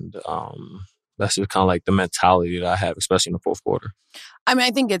 And that's just kind of like the mentality that I have, especially in the fourth quarter. I mean,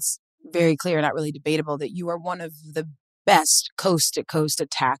 I think it's very clear, not really debatable, that you are one of the best coast-to-coast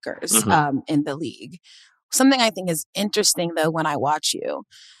attackers in the league. Something I think is interesting, though, when I watch you,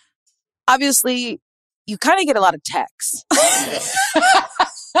 obviously, you kind of get a lot of texts.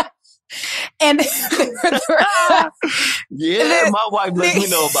 And my wife lets me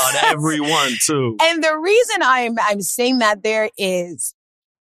know about everyone, too. And the reason I'm saying that there is,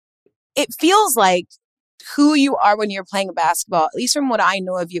 it feels like who you are when you're playing basketball, at least from what I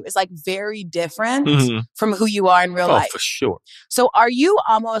know of you, is like very different from who you are in real life. For sure. So are you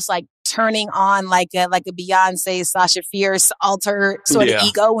almost like turning on like a Beyonce, Sasha Fierce alter sort of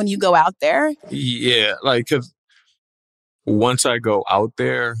ego when you go out there? Yeah, like, 'cause once I go out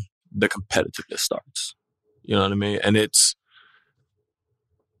there, the competitiveness starts. You know what I mean? And it's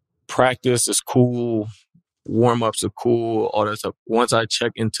practice is cool, warm-ups are cool, all that stuff. Once I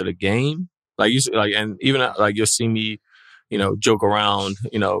check into the game, like you like, and even like you'll see me, joke around,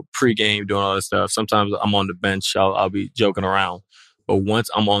 pre-game doing all that stuff. Sometimes I'm on the bench, I'll be joking around. But once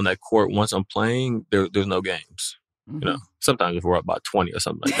I'm on that court, once I'm playing, there's no games. Mm-hmm. Sometimes if we're up by 20 or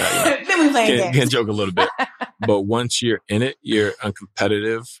something like that, then we play games. Can joke a little bit. But once you're in it, you're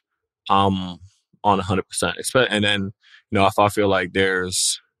uncompetitive. I'm on 100%. And then, if I feel like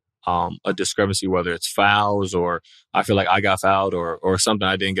there's a discrepancy, whether it's fouls or I feel like I got fouled or something,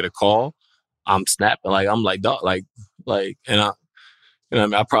 I didn't get a call, I'm snapping. Like, I'm like, dog, and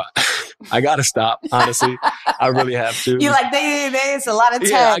I probably, I gotta stop, honestly. I really have to. You're like, it's a lot of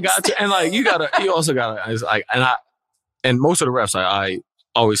text. Yeah, I got to. And like, you also gotta, it's like, and most of the refs, I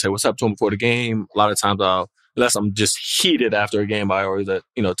always say what's up to them before the game. A lot of times unless I'm just heated after a game, I always, tell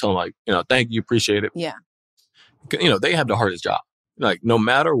them like, thank you, appreciate it. Yeah. They have the hardest job. Like, no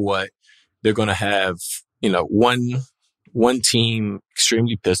matter what, they're going to have, one team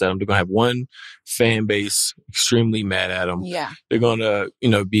extremely pissed at them. They're going to have one fan base extremely mad at them. Yeah. They're going to,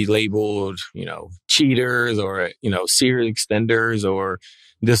 be labeled, cheaters or, serious extenders or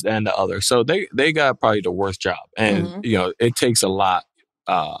this and the other. So they got probably the worst job. And, it takes a lot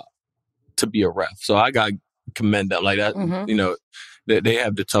to be a ref. So I got to commend them like that. Mm-hmm. They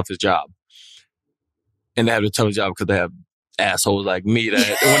have the toughest job. And they have the toughest job because they have assholes like me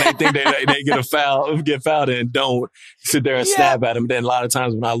that when they think they get fouled and don't sit there and snap at them. Then a lot of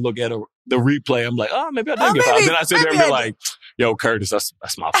times when I look at the replay, I'm like, oh, maybe I didn't get fouled. Then I sit there and be like, yo, Curtis, that's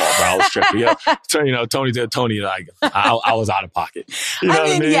my fault, bro. I was tripping. Yeah. Tony, like, I was out of pocket. You know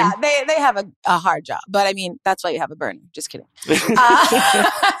what I mean? Yeah, they have a hard job. But I mean, that's why you have a burner. Just kidding.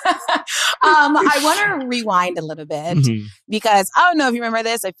 I want to rewind a little bit because I don't know if you remember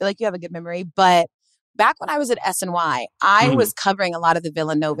this. I feel like you have a good memory, but back when I was at SNY, I was covering a lot of the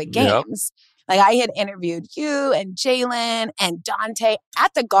Villanova games. Yep. Like, I had interviewed you and Jalen and Dante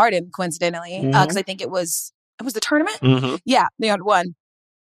at the Garden, coincidentally, because I think it was the tournament. Mm-hmm. Yeah, they had won.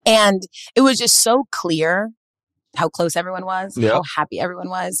 And it was just so clear how close everyone was, how happy everyone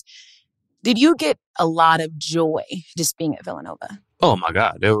was. Did you get a lot of joy just being at Villanova? Oh, my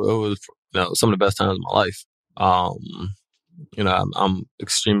God. It was some of the best times of my life. I'm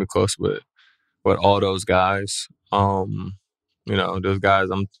extremely close with all those guys. Those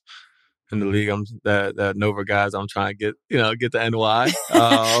guys I'm in the league, that Nova guys I'm trying to get to NY.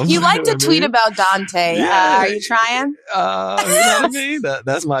 You like to tweet about Dante. Yeah. Are you trying? You know what I mean?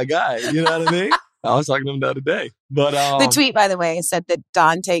 That's my guy. You know what I mean? I was talking to him the other day. But the tweet, by the way, said that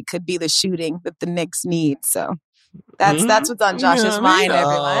Dante could be the shooting that the Knicks need. So that's what's on Josh's mind,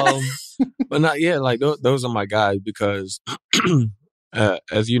 everyone. But not like those are my guys because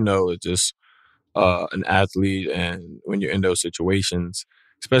as you know, it's just an athlete, and when you're in those situations,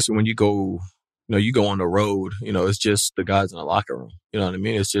 especially when you go on the road, it's just the guys in the locker room. You know what I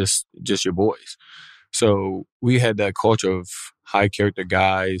mean? It's just your boys. So we had that culture of high character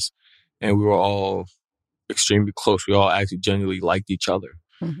guys, and we were all extremely close. We all actually genuinely liked each other.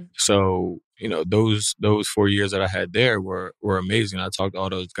 Mm-hmm. So those 4 years that I had there were amazing. I talked to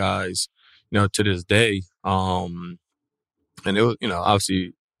all those guys, to this day. And it was,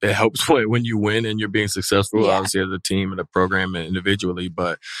 obviously, it helps when you win and you're being successful, obviously, as a team and a program and individually.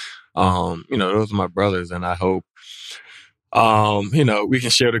 But, those are my brothers, and I hope, we can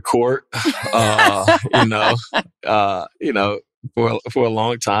share the court, for a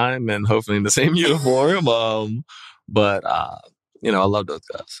long time and hopefully in the same uniform. But I love those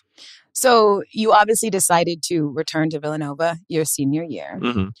guys. So you obviously decided to return to Villanova your senior year.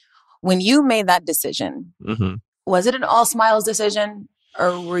 Mm-hmm. When you made that decision, was it an all smiles decision?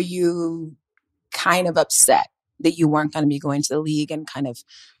 Or were you kind of upset that you weren't going to be going to the league and kind of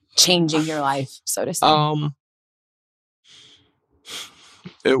changing your life, so to say?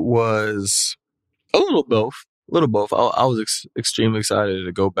 It was a little both. I was extremely excited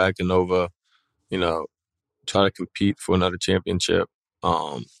to go back to Nova, try to compete for another championship.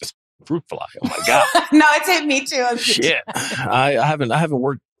 Fruit fly. Oh my God. No, it's hit me too. Shit. I haven't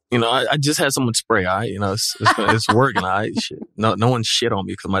worked. I just had someone spray. It's working. Shit. No one shit on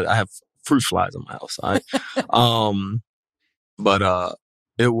me because I have fruit flies in my house. But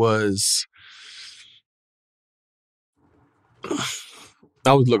it was.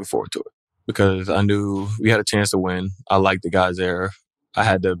 I was looking forward to it because I knew we had a chance to win. I liked the guys there. I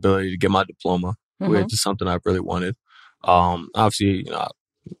had the ability to get my diploma, which is something I really wanted. Obviously,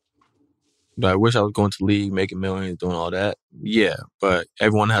 do I wish I was going to league, making millions, doing all that? Yeah, but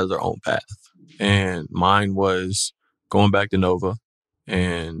everyone has their own path. And mine was going back to Nova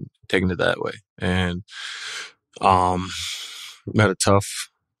and taking it that way. And had a tough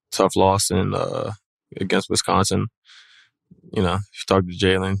loss in against Wisconsin. You know, if you talk to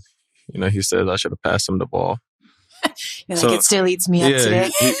Jalen, you know, he says I should have passed him the ball. You're like, it still eats me up today.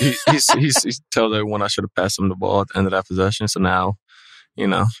 he tells everyone I should have passed him the ball at the end of that possession. So now, you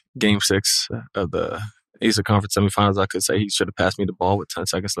know, Game 6 of the Eastern Conference semifinals, I could say he should have passed me the ball with 10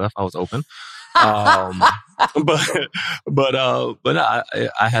 seconds left. I was open. But no,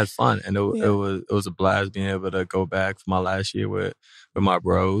 I had fun, and it was a blast being able to go back for my last year with my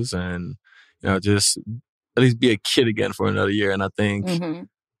bros, and you know, just at least be a kid again for another year. And I think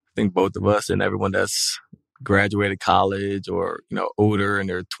both of us and everyone that's graduated college or, you know, older in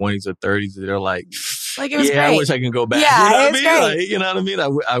their 20s or 30s, they're like it was great. I wish I can go back. Yeah, you know it was great. Like, you know what I mean?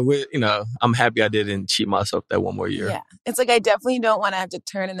 I would, you know, I'm happy I didn't cheat myself that one more year. Yeah. It's like I definitely don't want to have to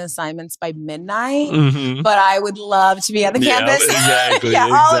turn in assignments by midnight, but I would love to be at the campus. Exactly.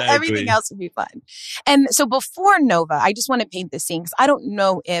 Everything else would be fun. And so before Nova, I just want to paint the scene because I don't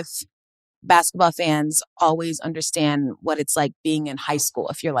know if basketball fans always understand what it's like being in high school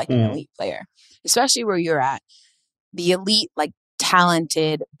if you're like an elite player, especially where you're at. The elite, like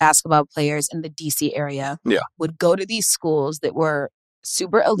talented basketball players in the DC area would go to these schools that were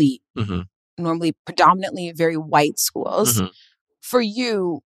super elite, normally predominantly very white schools. For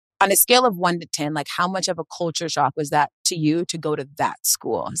you, on a scale of 1 to 10, like how much of a culture shock was that to you to go to that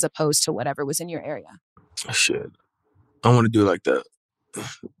school as opposed to whatever was in your area? Shit. I want to do like the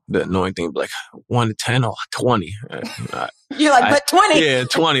annoying thing, like 1 to 10 or 20. You're like, but 20. Yeah,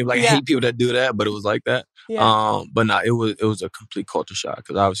 20. Like I hate people that do that, but it was like that. Yeah. But no, it was a complete culture shock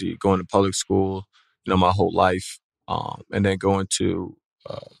because obviously going to public school, you know, my whole life, and then going to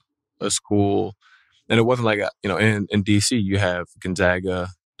a school, and it wasn't like you know, in DC you have Gonzaga,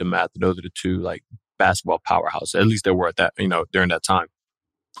 DeMath. Those are the two like basketball powerhouses. At least they were at that, you know, during that time.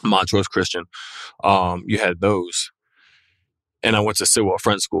 Montrose Christian, you had those. And I went to Sidwell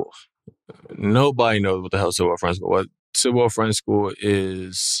Friends School. Nobody knows what the hell Sidwell Friends School was. Sidwell Friends School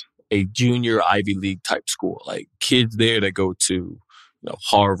is a junior Ivy League type school. Like kids there that go to, you know,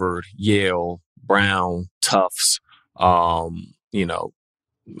 Harvard, Yale, Brown, Tufts, you know,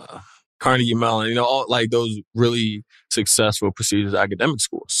 Carnegie Mellon, you know, all like those really successful prestigious academic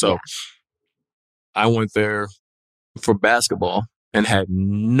schools. So I went there for basketball and had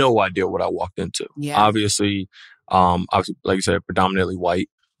no idea what I walked into. Obviously, like you said, predominantly white.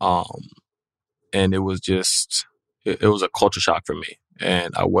 And it was just, it was a culture shock for me.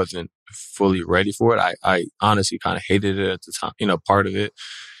 And I wasn't fully ready for it. I honestly kind of hated it at the time, you know, part of it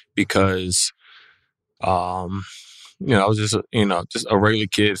because, you know, I was just, you know, just a regular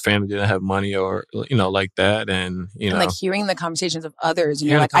kid, family didn't have money or, you know, like that. And, you know. And like hearing the conversations of others and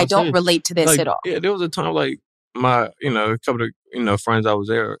you're like, I don't relate to this like, at all. Yeah, there was a time like my, you know, a couple of, you know, friends I was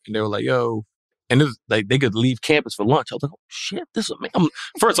there and they were like, yo, and it was like they could leave campus for lunch. I was like, oh shit, this is amazing.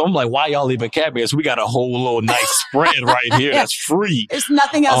 First, I'm like, why y'all leaving campus? We got a whole little nice spread right here that's free. There's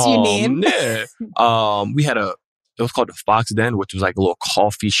nothing else you need. We had it was called the Fox Den, which was like a little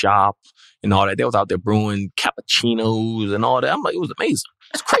coffee shop and all that. They was out there brewing cappuccinos and all that. I'm like, it was amazing.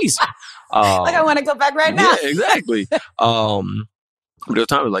 It's crazy. Like I want to go back right now. Yeah, exactly. But there was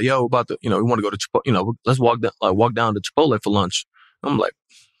time like, yo, about to, you know, we want to go to Chipotle, you know, let's walk down to Chipotle for lunch. I'm like,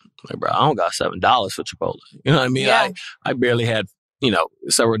 bro, I don't got $7 for Chipotle. You know what I mean? Yeah. I barely had, you know,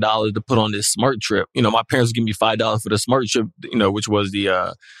 several dollars to put on this Smart trip. You know, my parents give me $5 for the Smart trip, you know, which was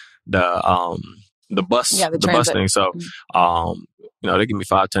the bus, the bus thing. So, you know, they give me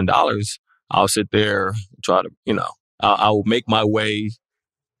 $5, $10. I'll sit there, try to, you know, I'll make my way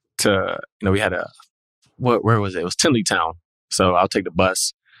to, you know, we had where was it? It was Tinleytown. So I'll take the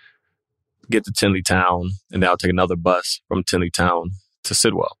bus, get to Tinleytown, and then I'll take another bus from Tinleytown to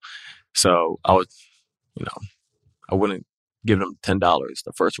Sidwell. So I was, you know, I wouldn't give them $10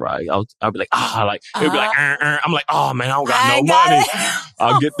 the first ride. I'd be like, it'd be like, I'm like, oh man, I don't got no money.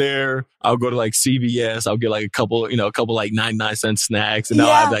 I'll get there. I'll go to like CVS. I'll get like a couple like 99-cent snacks, and now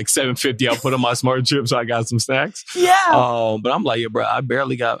I have like $7.50. I'll put on my Smart trip, so I got some snacks. Yeah. But I'm like, yeah, bro, I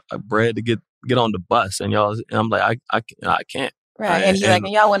barely got bread to get on the bus, and I'm like, I can't. Right. And you're like,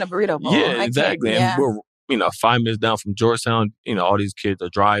 y'all want a burrito bowl? Yeah, exactly. And we're, you know, 5 minutes down from Georgetown. You know, all these kids are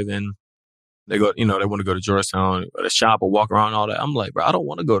driving. They go, you know, they want to go to Georgetown, or the shop, or walk around, all that. I'm like, bro, I don't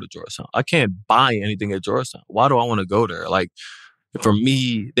want to go to Georgetown. I can't buy anything at Georgetown. Why do I want to go there? Like, for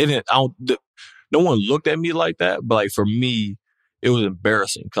me, no one looked at me like that, but like for me, it was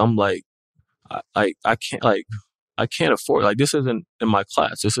embarrassing. Cause I'm like, I can't, like, I can't afford, like, this isn't in my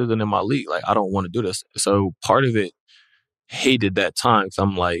class. This isn't in my league. Like, I don't want to do this. So part of it hated that time. Cause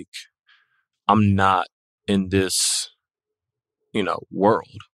I'm like, I'm not in this,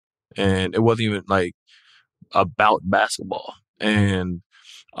 world. And it wasn't even like about basketball. And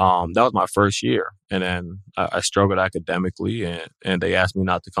that was my first year. And then I struggled academically, and they asked me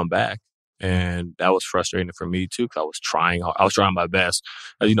not to come back. And that was frustrating for me too, because I was trying hard. I was trying my best.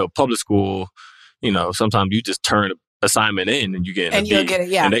 As you know, public school, sometimes you just turn assignment in and you get in a you'll B, get it,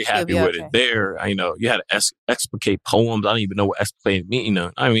 yeah. and they happy with okay. it. There, you had to explicate poems. I don't even know what explicate mean.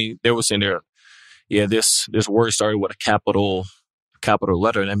 I mean, they were saying there, yeah, this word started with a capital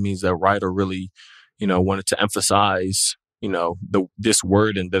letter, and that means that writer really, wanted to emphasize, this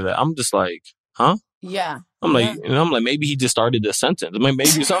word and that. I'm just like, huh? Yeah. I'm like, maybe he just started the sentence. I mean,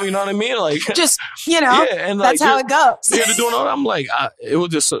 maybe something, you know what I mean? Like, just, yeah, and like, that's how it goes. Yeah, they're doing all that. I'm like, it was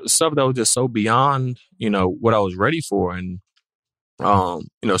just stuff that was just so beyond, what I was ready for. And,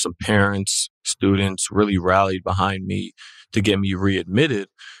 some parents, students really rallied behind me to get me readmitted.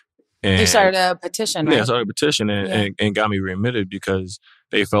 And they started a petition, right? Yeah, started a petition and got me readmitted because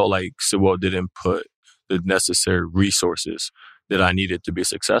they felt like Sewell didn't put the necessary resources that I needed to be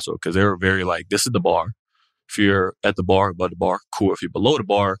successful, because they were very like, this is the bar. If you're at the bar, above the bar, cool. If you're below the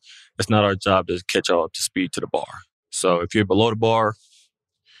bar, it's not our job to catch y'all up to speed to the bar. So if you're below the bar,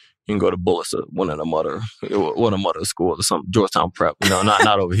 you can go to Bullis or one of the mother schools or something, Georgetown Prep,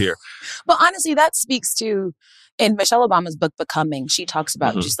 not over here. But honestly, that speaks to, in Michelle Obama's book, Becoming, she talks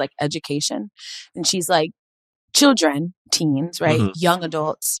about just like education. And she's like, children, teens, right? Young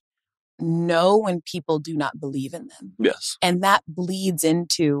adults know when people do not believe in them. Yes. And that bleeds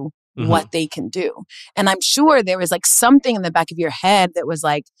into what they can do. And I'm sure there was like something in the back of your head that was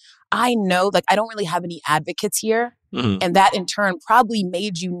like, I know, like, I don't really have any advocates here. And that in turn probably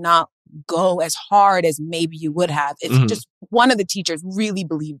made you not go as hard as maybe you would have if just one of the teachers really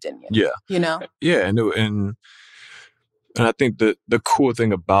believed in you. Yeah. Yeah. And I think the cool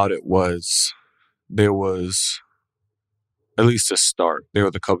thing about it was there was, at least to start, there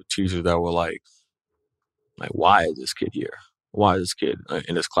was a couple of teachers that were like, why is this kid here? Why is this kid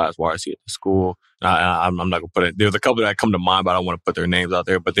in this class? Why is he at the school? I'm not going to put it. There's a couple that come to mind, but I don't want to put their names out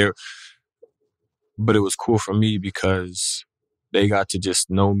there. But it was cool for me because they got to just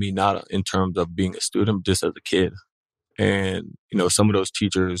know me, not in terms of being a student, just as a kid. And, some of those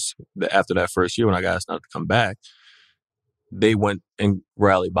teachers, after that first year when I got asked not to come back, they went and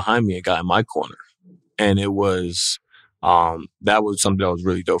rallied behind me and got in my corner. And it was, that was something that was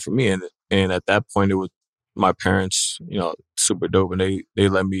really dope for me. And at that point, it was my parents, super dope. And they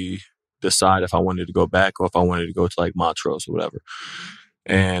let me decide if I wanted to go back or if I wanted to go to like Montrose or whatever.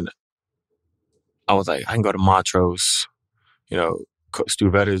 And I was like, I can go to Montrose,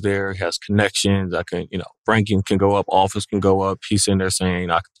 Stu Vetter's there, he has connections. I can, ranking can go up, office can go up. He's sitting there saying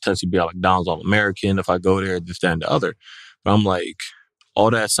I could potentially be a McDonald's All-American if I go there, this, that, and the other. But I'm like, all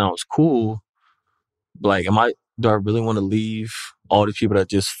that sounds cool. Like, do I really want to leave all the people that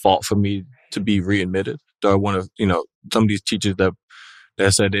just fought for me to be readmitted? Do I want to, some of these teachers that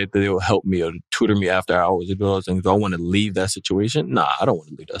said that they will help me or tutor me after hours and do those things, do I want to leave that situation? Nah, I don't want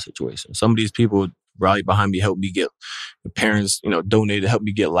to leave that situation. Some of these people rallied behind me, helped me get, the parents, donated, helped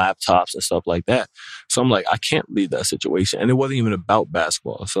me get laptops and stuff like that. So I'm like, I can't leave that situation. And it wasn't even about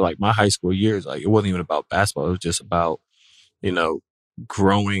basketball. So like my high school years, like it wasn't even about basketball. It was just about,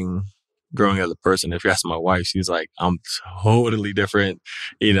 growing as a person. If you ask my wife, she's like, I'm totally different,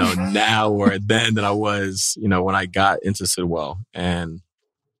 now or then than I was, when I got into Sidwell. And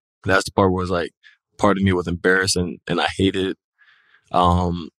that's the part where it's like, part of me was embarrassed and I hated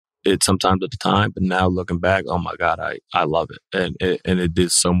it sometimes at the time. But now looking back, oh my God, I love it. And it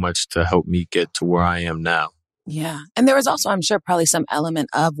did so much to help me get to where I am now. Yeah. And there was also, I'm sure, probably some element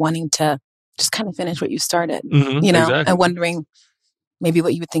of wanting to just kind of finish what you started, exactly. And wondering maybe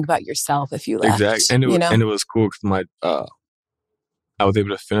what you would think about yourself if you left. Exactly. And it was cool because I was able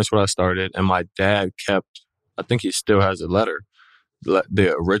to finish what I started, and my dad kept, I think he still has a letter,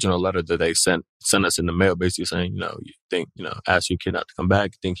 the original letter that they sent us in the mail, basically saying, you think, ask your kid not to come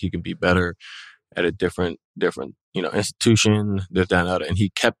back, think he could be better at a different, institution, this, that, and other. And he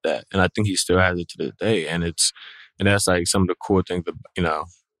kept that. And I think he still has it to this day. And that's like some of the cool things that,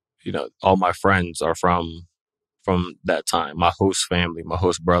 all my friends are from that time. My host family, my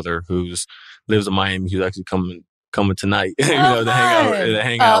host brother lives in Miami, he's actually coming tonight, to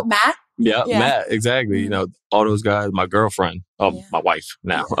hang out. Matt? Yeah, Matt, exactly. All those guys, my girlfriend, my wife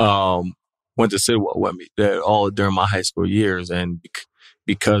now, went to Sidwell with me. They're all during my high school years. And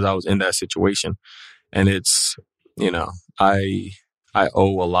because I was in that situation, and it's, I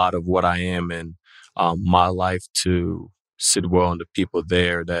owe a lot of what I am and my life to Sidwell and the people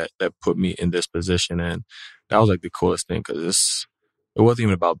there that put me in this position. And that was like the coolest thing because it wasn't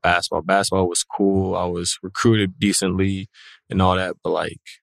even about basketball. Basketball was cool. I was recruited decently and all that. But like,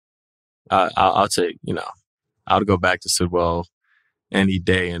 I'll take, I would go back to Sidwell any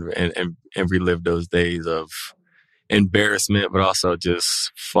day and relive those days of embarrassment, but also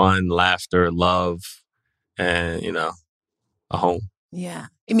just fun, laughter, love, and, a home. Yeah.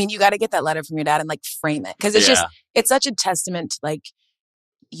 I mean, you got to get that letter from your dad and like frame it because it's such a testament to like,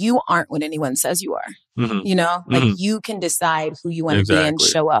 you aren't what anyone says you are. Mm-hmm. Like you can decide who you want to be and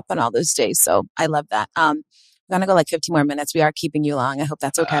show up on all those days. So I love that. I'm gonna go like 15 more minutes. We are keeping you long. I hope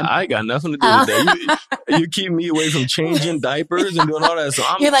that's okay. I got nothing to do with that. You keep me away from changing diapers and doing all that. So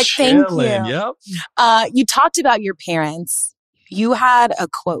I'm like, chilling. Thank you. Yep. You talked about your parents. You had a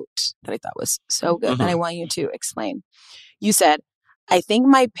quote that I thought was so good that I want you to explain. You said, "I think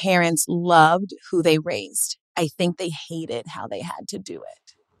my parents loved who they raised. I think they hated how they had to do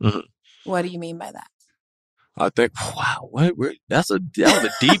it." Mm-hmm. What do you mean by that? I think, wow, that was a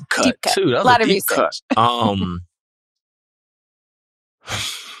deep cut too. That was a lot of deep cut.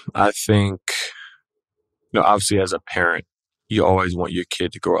 I think, obviously as a parent, you always want your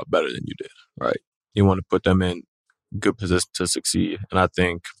kid to grow up better than you did, right? You want to put them in good position to succeed. And I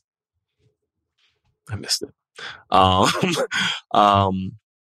think I missed it.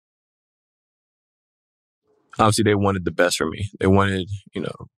 Obviously they wanted the best for me. They wanted,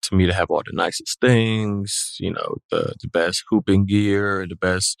 to me to have all the nicest things, the best hooping gear, the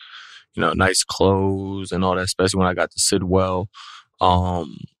best, nice clothes and all that, especially when I got to Sidwell. They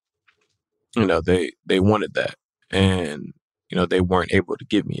wanted that. And, they weren't able to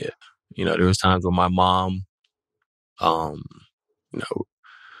give me it. There was times when my mom,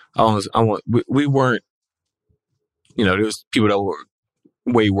 we weren't, there was people that were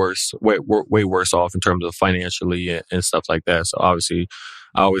way worse off in terms of financially and stuff like that. So obviously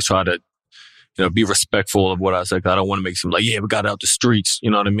I always try to, be respectful of what I said. I don't want to make some like, yeah, we got out the streets, you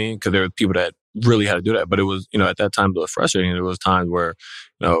know what I mean? Because there were people that really had to do that. But it was, at that time it was frustrating. There was times where,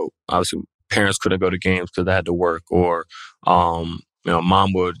 obviously parents couldn't go to games because they had to work, or, mom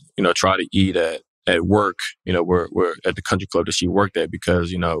would, try to eat at work, we're at the country club that she worked at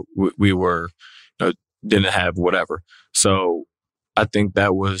because, we were, didn't have whatever. So I think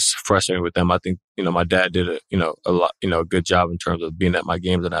that was frustrating with them. I think, my dad did a good job in terms of being at my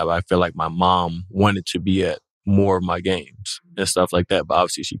games, and I feel like my mom wanted to be at more of my games and stuff like that. But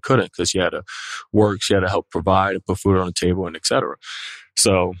obviously she couldn't because she had to work, she had to help provide and put food on the table and et cetera.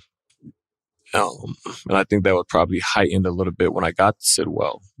 So, and I think that was probably heightened a little bit when I got to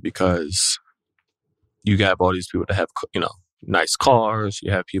Sidwell because you have all these people that have, nice cars.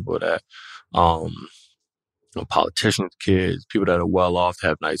 You have people that, politicians' kids, people that are well off,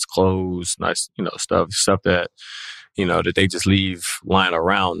 have nice clothes, nice, stuff that, that they just leave lying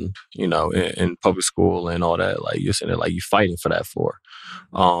around, in public school and all that. Like you're sitting there, like you fighting for that for.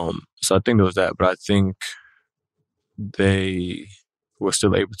 So I think there was that, but I think they were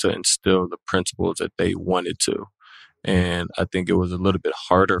still able to instill the principles that they wanted to. And I think it was a little bit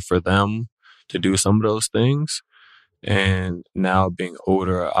harder for them to do some of those things. And now being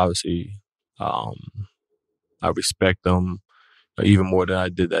older, obviously, I respect them even more than I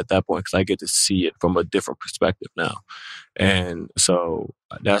did at that point because I get to see it from a different perspective now. And so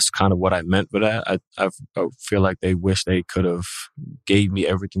that's kind of what I meant by that. I feel like they wish they could have gave me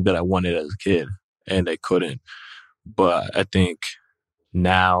everything that I wanted as a kid, and they couldn't. But I think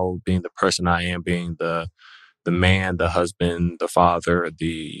now, being the person I am, being the man, the husband, the father,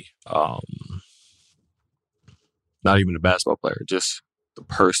 the not even the basketball player, just the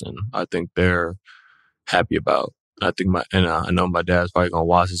person, I think they're happy about. I think I know my dad's probably gonna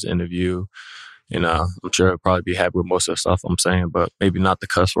watch this interview, and I'm sure he'll probably be happy with most of the stuff I'm saying, but maybe not the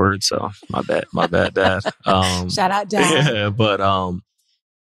cuss words. So my bad, Dad. Shout out, Dad. Yeah, but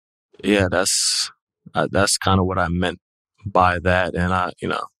yeah, that's kind of what I meant by that, and I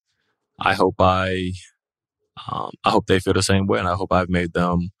hope I hope they feel the same way, and I hope I've made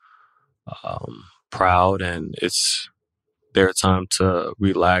them proud, and it's their time to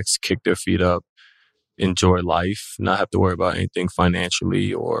relax, kick their feet up, enjoy life, not have to worry about anything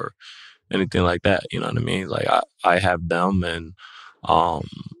financially or anything like that. You know what I mean? Like I have them, and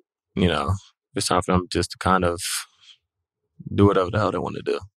it's time for them just to kind of do whatever the hell they want to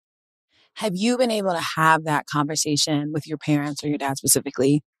do. Have you been able to have that conversation with your parents or your dad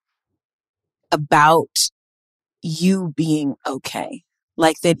specifically about you being okay?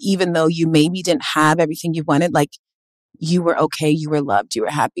 Like that even though you maybe didn't have everything you wanted, like you were okay, you were loved, you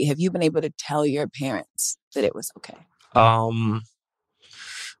were happy. Have you been able to tell your parents that it was okay?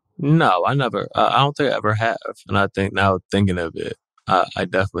 No, I never. I don't think I ever have, and I think now thinking of it, I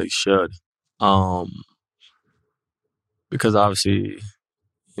definitely should. Um, because obviously,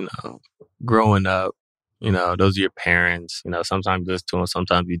 you know, growing up, those are your parents. Sometimes you listen to them,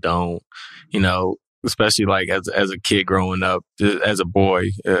 sometimes you don't. Especially like as a kid growing up, as a boy,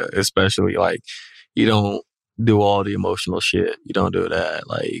 especially like you don't do all the emotional shit. You don't do that.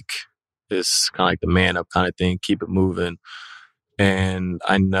 Like it's kind of like the man up kind of thing. Keep it moving. And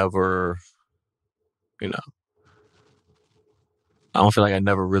I never, you know, I don't feel like I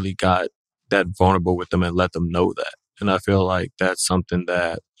never really got that vulnerable with them and let them know that. And I feel like that's something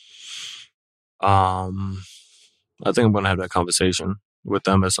that um I think I'm gonna have that conversation with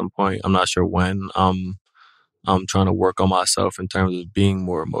them at some point. I'm not sure when. I'm trying to work on myself in terms of being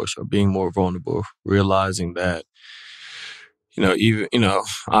more emotional, being more vulnerable, realizing that, even,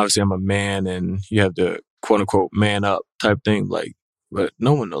 obviously I'm a man and you have the quote unquote man up type thing, like, but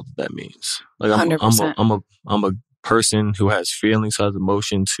no one knows what that means. Like 100%. I'm a person who has feelings, has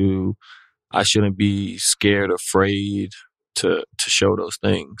emotions, who I shouldn't be scared, afraid to show those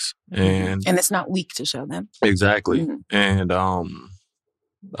things. And it's not weak to show them. exactly. And I'm,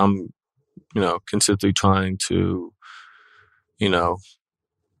 consistently trying to,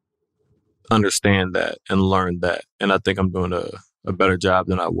 understand that and learn that. And I think I'm doing a better job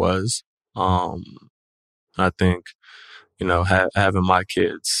than I was. I think, having my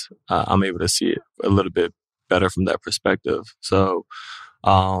kids, I'm able to see it a little bit better from that perspective. So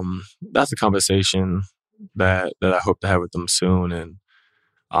that's a conversation that I hope to have with them soon. And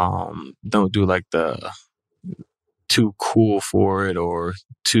don't do like the too cool for it or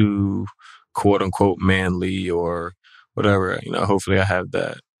too quote unquote manly or whatever. Hopefully I have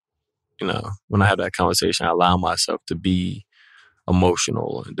that. When I have that conversation, I allow myself to be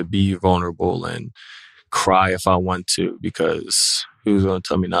emotional and to be vulnerable and cry if I want to, because who's going to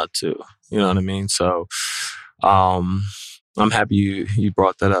tell me not to? You know what I mean? So, I'm happy you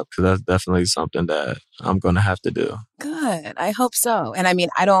brought that up, because that's definitely something that I'm going to have to do. Good. I hope so. And I mean,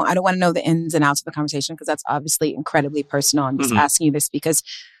 I don't want to know the ins and outs of the conversation, because that's obviously incredibly personal. I'm just asking you this because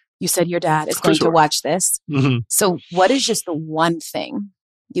you said your dad is going to watch this. So what is just the one thing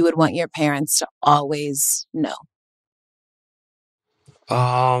you would want your parents to always know?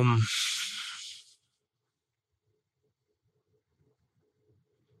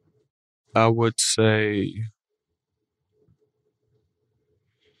 I would say,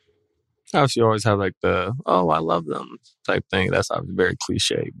 obviously you always have like the, oh, I love them type thing. That's obviously very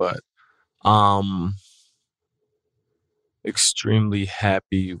cliche, but extremely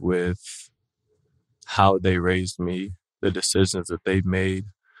happy with how they raised me, the decisions that they've made.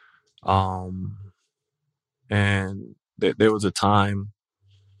 And there was a time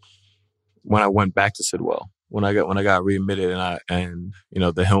when I went back to Sidwell, when I got readmitted, and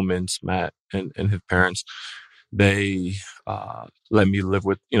the Hillmans, Matt and his parents, they let me live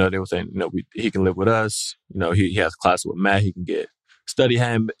with, they were saying, he can live with us. He has classes with Matt. He can get study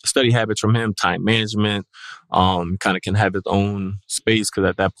habits from him, time management, kind of can have his own space. Cause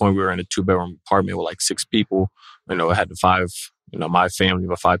at that point we were in a 2-bedroom apartment with like 6 people. I had the 5, my family,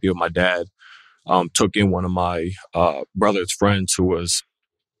 my 5 people, my dad, took in one of my, brother's friends who was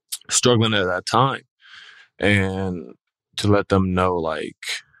struggling at that time, and to let them know, like,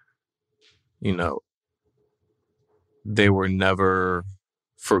 they were never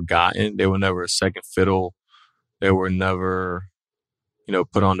forgotten. They were never a second fiddle. They were never,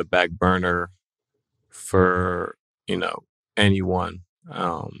 put on the back burner for, anyone.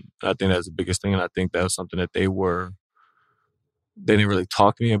 I think that's the biggest thing. And I think that was something that they didn't really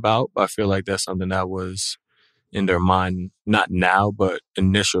talk to me about, but I feel like that's something that was in their mind, not now, but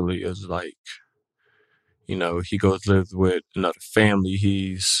initially. It was like, he goes live with another family.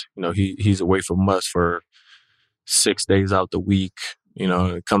 He's away from us for 6 days out the week,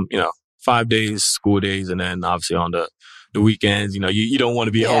 5 days, school days. And then obviously on the weekends, you don't want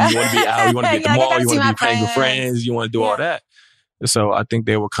to be at home. You want to be out. You want to be at the mall. You want to be playing with friends. You want to do all that. And so I think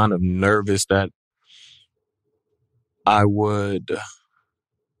they were kind of nervous that I don't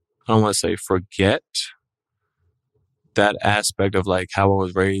want to say forget that aspect of like how I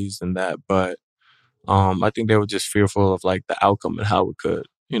was raised and that, but I think they were just fearful of like the outcome and how it could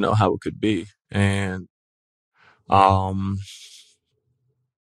be. And,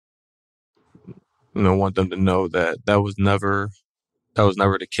 want them to know that that was never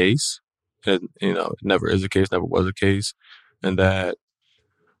the case. And, it never is a case, never was a case. And that,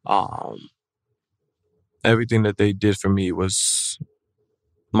 everything that they did for me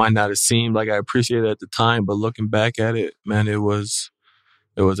might not have seemed like I appreciated it at the time, but looking back at it, man, it was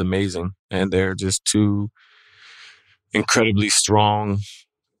amazing. And they're just 2 incredibly strong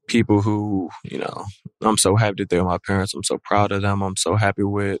people who, you know, I'm so happy that they're my parents. I'm so proud of them. I'm so happy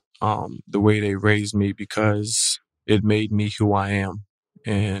with the way they raised me because it made me who I am.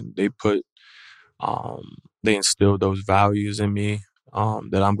 And um, they instilled those values in me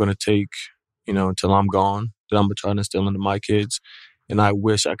that I'm going to take, you know, until I'm gone, that I'm going to try to instill into my kids. And I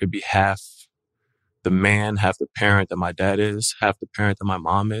wish I could be half the man, half the parent that my dad is, half the parent that my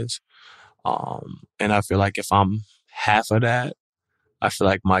mom is. And I feel like if I'm half of that, I feel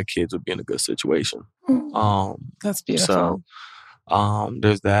like my kids would be in a good situation. That's beautiful. So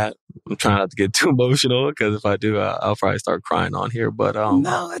there's that. I'm trying not to get too emotional because if I do, I'll probably start crying on here. But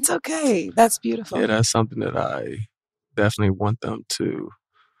no, it's okay. That's beautiful. Yeah, that's something that I definitely want them to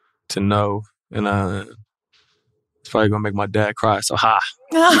know. And it's probably gonna make my dad cry. So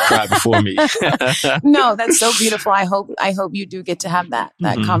you cried before me. No, that's so beautiful. I hope you do get to have that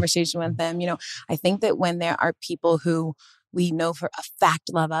Mhm. conversation with them. You know, I think that when there are people who we know for a fact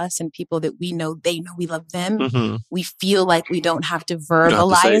love us and people that we know they know we love them, Mhm. we feel like we don't have to You don't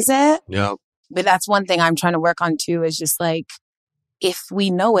have to say verbalize it. Yep. But that's one thing I'm trying to work on too, is just like, if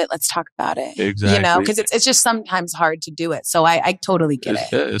we know it, let's talk about it. Exactly. You know, because it's just sometimes hard to do it. So I totally get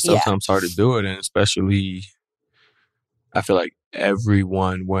it. It's sometimes hard to do it, and especially I feel like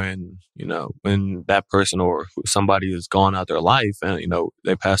everyone, when, you know, when that person or somebody is gone out their life and, you know,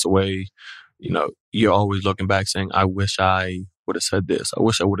 they pass away, you know, you're always looking back saying, I wish I would have said this. I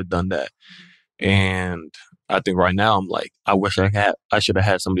wish I would have done that. And I think right now I'm like, I wish I should have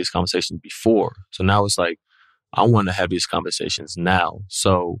had some of these conversations before. So now it's like, I want to have these conversations now.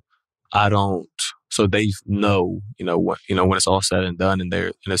 So so they know, when it's all said and done and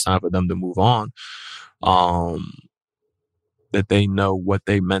it's time for them to move on. That they know what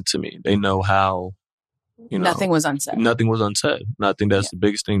they meant to me. They know how, nothing was unsaid. Nothing was unsaid. And I think that's the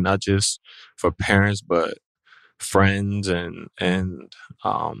biggest thing, not just for parents, but friends and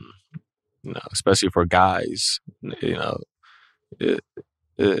especially for guys.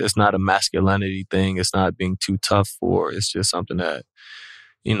 It's not a masculinity thing. It's not being too tough for. It's just something that,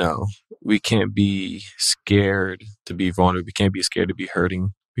 we can't be scared to be vulnerable. We can't be scared to be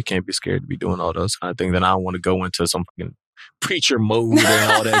hurting. We can't be scared to be doing all those kind of things. And I don't want to go into some fucking preacher mode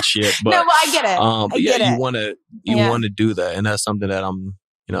and all that shit. But no, but I get it. But you want to do that, and that's something that I'm,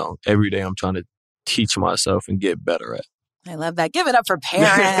 every day I'm trying to teach myself and get better at. I love that. Give it up for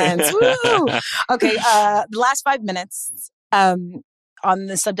parents. Woo! Okay, the last 5 minutes on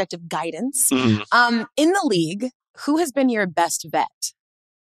the subject of guidance. Mm-hmm. In the league, who has been your best vet?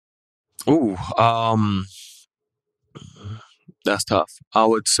 Ooh, that's tough. I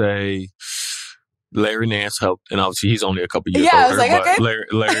would say Larry Nance helped, and obviously he's only a couple years older. But okay.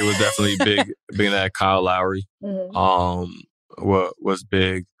 Larry was definitely big in that. Kyle Lowry, was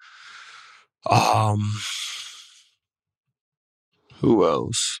big. Who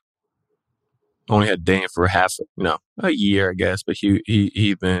else? Only had Dane for a year, I guess, but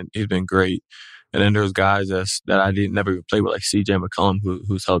he's been great. And then there's guys that I didn't never even play with, like CJ McCollum,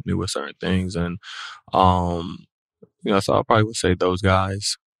 who's helped me with certain things, and so I probably would say those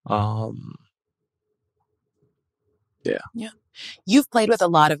guys. Yeah. You've played with a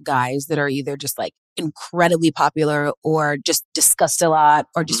lot of guys that are either just like incredibly popular or just discussed a lot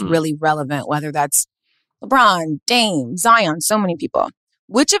or just really relevant, whether that's LeBron, Dame, Zion, so many people.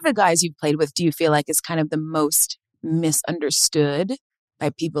 Which of the guys you've played with do you feel like is kind of the most misunderstood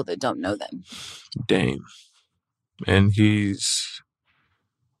by people that don't know them? Dame. And he's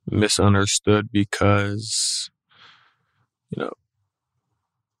misunderstood because,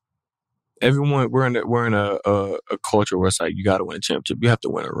 everyone, we're in a culture where it's like, you got to win a championship. You have to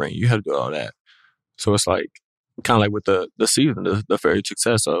win a ring. You have to do all that. So it's like, kind of like with the season, the fairy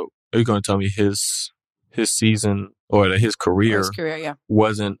success. So are you going to tell me his season or his career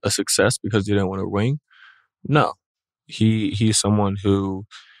wasn't a success because he didn't win a ring? No. He's someone who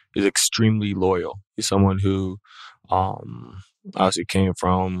is extremely loyal. He's someone who obviously came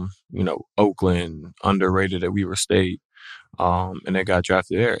from, Oakland, underrated at Weaver State, and then got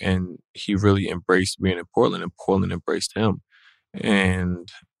drafted there. And he really embraced being in Portland, and Portland embraced him. And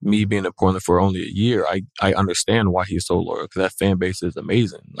me being in Portland for only a year, I understand why he's so loyal, because that fan base is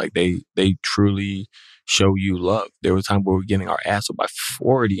amazing. Like they truly show you love. There was a time where we were getting our ass up by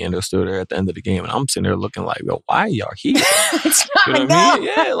 40 and they're still there at the end of the game. And I'm sitting there looking like, yo, why are y'all here? It's time to go.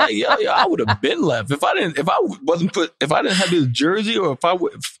 Yeah, like I would have been left if I didn't have this jersey, or if I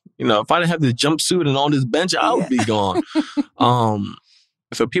didn't have this jumpsuit and on this bench, I would be gone.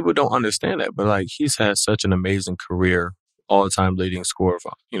 So people don't understand that, but like, he's had such an amazing career. All-time leading scorer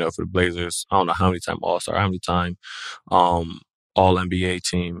for the Blazers. I don't know how many time All-Star, how many time All-NBA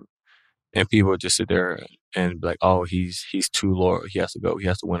team. And people just sit there and be like, oh, he's too loyal. He has to go. He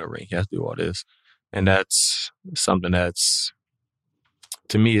has to win a ring. He has to do all this. And that's something that's,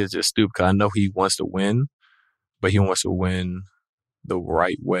 to me, is just stupid. 'Cause I know he wants to win, but he wants to win the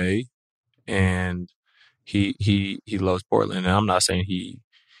right way. And he loves Portland. And I'm not saying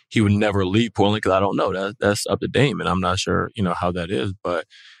he would never leave Portland, because I don't know. That's up to Dame, and I'm not sure, how that is. But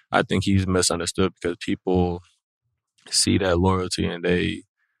I think he's misunderstood because people see that loyalty and they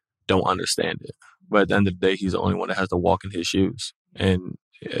don't understand it. But at the end of the day, he's the only one that has to walk in his shoes. And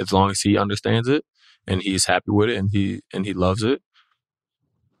as long as he understands it and he's happy with it and he loves it,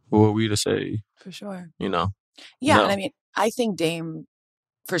 who are we to say? For sure. Yeah, no. And I mean, I think Dame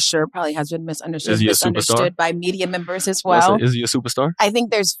for sure probably has been misunderstood by media members as well. Is he a superstar? I think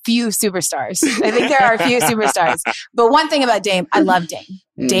there's few superstars. I think there are a few superstars. But one thing about Dame, I love Dame.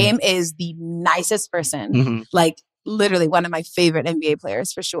 Mm-hmm. Dame is the nicest person. Mm-hmm. Like, literally one of my favorite NBA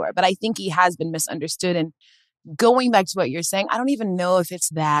players for sure. But I think he has been misunderstood. And going back to what you're saying, I don't even know if it's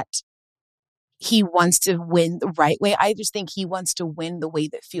that he wants to win the right way. I just think he wants to win the way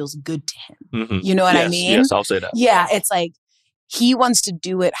that feels good to him. Mm-hmm. You know what I mean? Yes, I'll say that. Yeah, it's like he wants to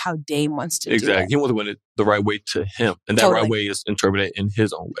do it how Dame wants to do it. Exactly. He wants to win it the right way to him. And that right way is interpreted in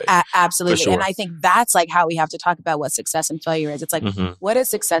his own way. Absolutely. Sure. And I think that's like how we have to talk about what success and failure is. It's like, what is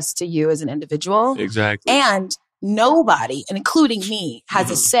success to you as an individual? Exactly. And nobody, and including me, has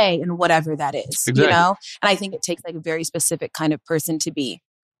a say in whatever that is. Exactly. And I think it takes like a very specific kind of person to be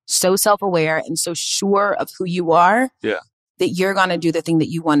so self-aware and so sure of who you are that you're going to do the thing that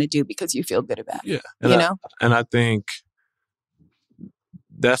you want to do because you feel good about it. Yeah. And I think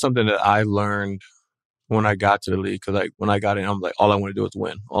that's something that I learned when I got to the league. Because like when I got in, I'm like, all I want to do is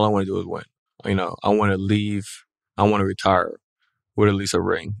win. All I want to do is win. I want to leave. I want to retire with at least a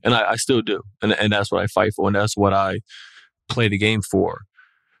ring. And I still do. And that's what I fight for. And that's what I play the game for.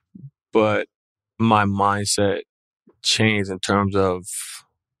 But my mindset changed in terms of,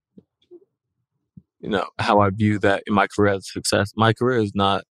 how I view that in my career as success. My career is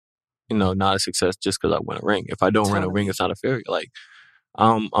not, not a success just because I win a ring. If I don't win a ring, it's not a failure. Like,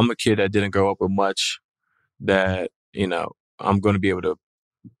 I'm a kid that didn't grow up with much that, I'm going to be able to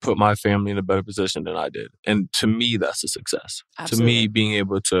put my family in a better position than I did. And to me, that's a success. Absolutely. To me, being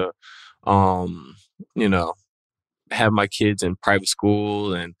able to, have my kids in private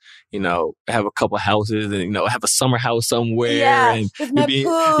school and, have a couple houses and, have a summer house somewhere. And with my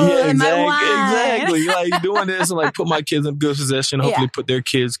pool and my wine. Exactly. Like doing this and like put my kids in good position, hopefully put their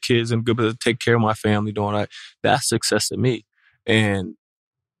kids in good position, take care of my family, doing that. That's success to me. And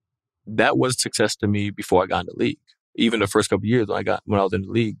that was success to me before I got in the league. Even the first couple of years when I was in the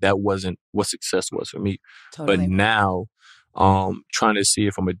league, that wasn't what success was for me. Totally. But now, trying to see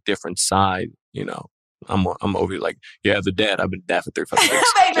it from a different side, I'm over like, as a dad, I've been dad for 35 years.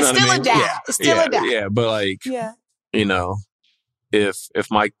 But still a dad. Still a dad. Yeah, but like,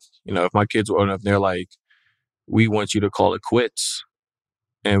 if my kids were old enough, they're like, we want you to call it quits,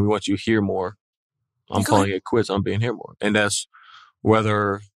 and we want you here more. I'm calling it quits. I'm being here more, and that's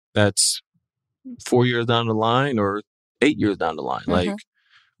whether that's 4 years down the line or 8 years down the line. Like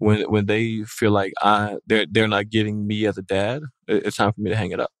when they feel like they're not getting me as a dad, it's time for me to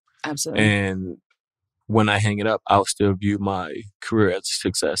hang it up. Absolutely. And when I hang it up, I'll still view my career as a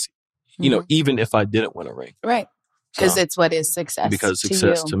success. Even if I didn't win a ring. Right. Because it's what is success. Because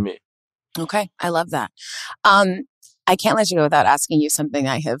success to me. Okay. I love that. I can't let you go without asking you something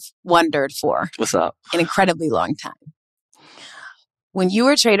I have wondered for. What's up? An incredibly long time. When you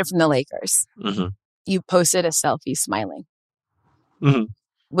were traded from the Lakers, you posted a selfie smiling.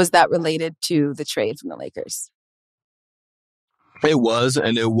 Was that related to the trade from the Lakers? It was,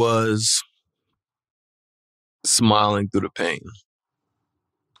 and it was smiling through the pain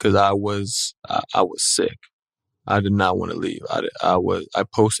because I was sick. I did not want to leave. I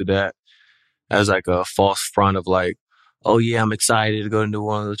posted that as like a false front of like, oh yeah, I'm excited to go to New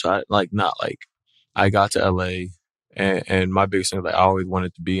Orleans. Not like I got to LA. And my biggest thing is like I always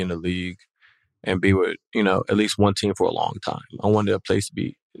wanted to be in the league and be with, at least one team for a long time. I wanted a place to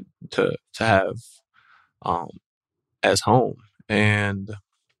be to have as home. And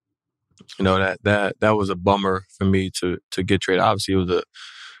that was a bummer for me to get traded. Obviously it was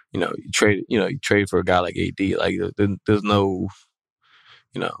you trade for a guy like AD. Like there's no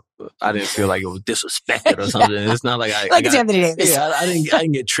I didn't feel like it was disrespected or something. It's not like I got, Anthony Davis. Yeah, I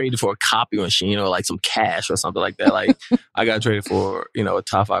didn't get traded for a copy machine or like some cash or something like that. Like I got traded for a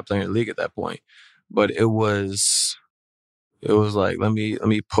top 5 player in the league at that point. But it was like let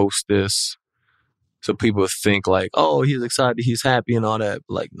me post this so people think like, oh, he's excited, he's happy and all that.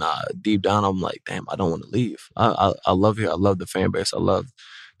 But like nah, deep down I'm like, damn, I don't want to leave. I love here. I love the fan base. I love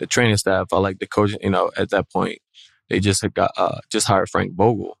the training staff, I like the coaching. At that point, they just had got just hired Frank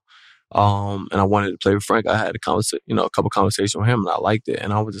Vogel. And I wanted to play with Frank. I had a couple conversations with him, and I liked it.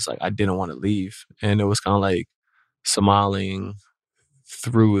 And I was just like, I didn't want to leave. And it was kind of like smiling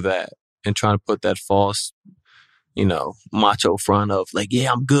through that and trying to put that false, macho front of like,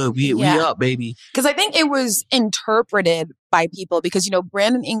 yeah, I'm good. We up, baby. Because I think it was interpreted by people because,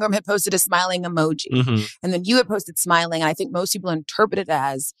 Brandon Ingram had posted a smiling emoji and then you had posted smiling. And I think most people interpreted it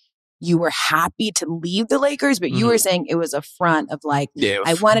as you were happy to leave the Lakers, but you were saying it was a front of like,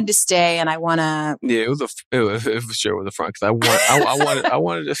 I wanted to stay and I want to. Yeah, it for sure was a front because I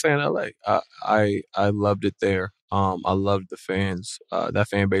wanted to stay in LA. I loved it there. I loved the fans. That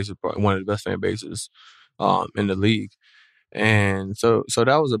fan base is probably one of the best fan bases in the league. And so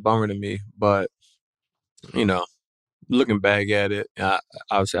that was a bummer to me. But, looking back at it,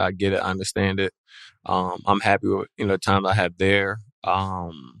 obviously I get it. I understand it. I'm happy with, the time I had there.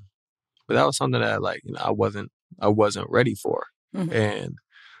 But that was something that I wasn't ready for. And,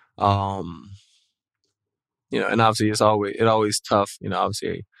 and obviously it's always tough,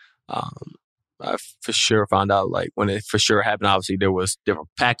 obviously, I for sure found out when it for sure happened, obviously there was different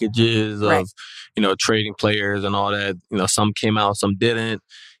packages of, trading players and all that. Some came out, some didn't.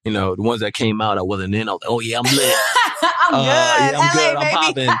 The ones that came out, I wasn't in. I was like, oh yeah, I'm lit. I'm good. Yeah, I'm LA, good. I'm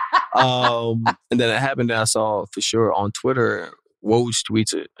popping. And then it happened, and I saw for sure on Twitter, Woj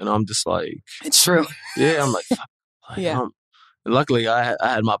tweets it, and I'm just like, it's true. Yeah, I'm like, yeah. Luckily, I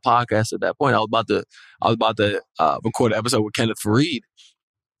had my podcast at that point. I was about to record an episode with Kenneth Fareed,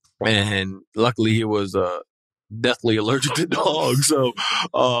 and luckily he was deathly allergic to dogs, so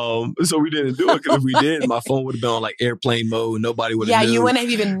we didn't do it. Because if we did, my phone would have been on airplane mode. Nobody would have. Yeah, you wouldn't have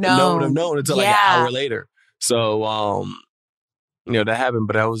even known. No one would have known until an hour later. So that happened.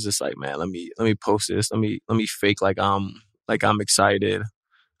 But I was just like, man, let me post this. Let me fake like I'm excited.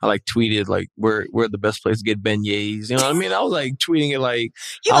 I tweeted we're the best place to get beignets. You know what I mean? I was tweeting it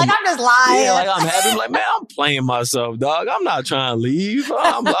I'm just lying. Yeah, I'm happy. I'm man, I'm playing myself, dog. I'm not trying to leave.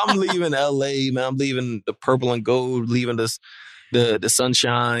 I'm leaving LA, man. I'm leaving the purple and gold, leaving the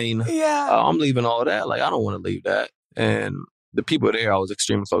sunshine. Yeah. I'm leaving all that. I don't want to leave that. And the people there, I was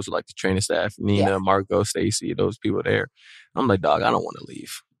extremely close with the training staff, Nina, Marco, Stacy, those people there. I'm like, dog, I don't want to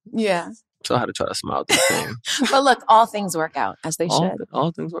leave. Yeah. So I had to try to smile through the thing. But look, all things work out as they should.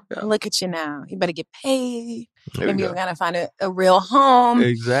 All things work out. Look at you now. You better get paid. Maybe you're going to find a real home.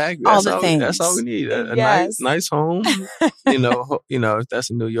 Exactly. All the things. That's all we need. A nice home. If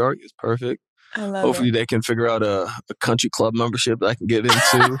that's in New York, it's perfect. I love Hopefully it. they can figure out a country club membership that I can get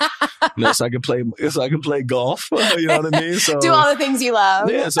into. So I can play golf. You know what I mean? So do all the things you love.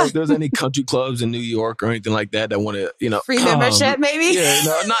 Yeah. So if there's any country clubs in New York or anything like that want to, free membership, maybe. Yeah.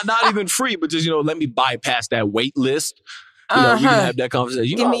 Not even free, but just let me bypass that wait list. We can have that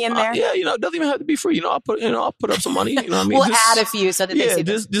conversation. Get me in there. It doesn't even have to be free. I'll put up some money. You know what I mean? We'll add a few so that they see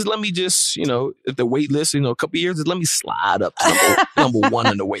just let me if the wait list, a couple of years, just let me slide up to number one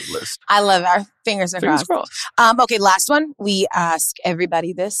on the wait list. I love it. Our fingers are crossed. Okay, last one. We ask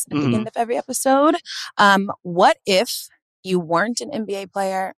everybody this at the end of every episode. What if you weren't an NBA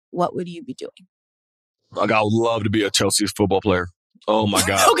player? What would you be doing? I would love to be a Chelsea football player. Oh my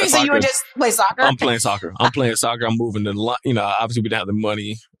God. Okay, so you would just play soccer? I'm playing soccer. I'm moving to, obviously we didn't have the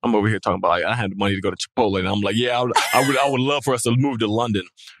money. I'm over here talking about I had the money to go to Chipotle, and I'm like, yeah, I would love for us to move to London,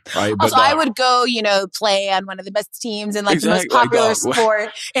 right? Also, I would go, play on one of the best teams in the most popular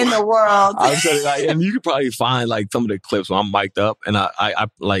sport in the world. I was saying, and you could probably find some of the clips where I'm mic'd up and I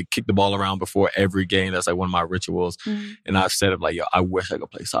kick the ball around before every game. That's one of my rituals, and I've said it I wish I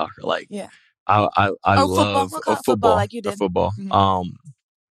could play soccer, I love football like you did. Football.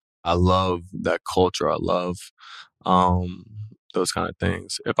 I love that culture. I love those kind of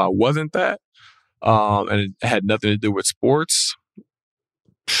things. If I wasn't that, and it had nothing to do with sports,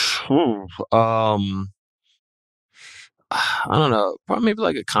 I don't know, probably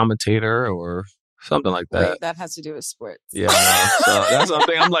maybe a commentator or something like that. Wait, that has to do with sports. Yeah, so that's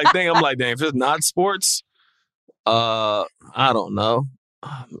something I'm like, dang, if it's not sports, I don't know.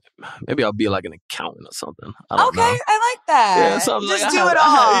 Maybe I'll be an accountant or something. I don't know. I like that. Yeah, something just do it all.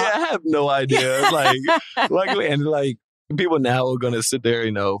 I have no idea. And people now are gonna sit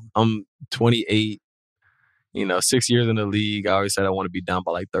there. I'm 28. 6 years in the league. I always said I want to be down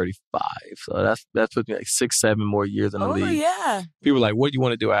by 35. So that puts me 6-7 more years in the league. Oh yeah. People are like, what do you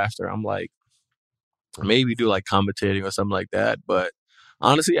want to do after? I'm like, maybe do commentating or something like that, but.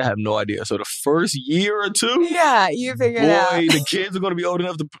 Honestly, I have no idea. So the first year or two, you figure it out. The kids are going to be old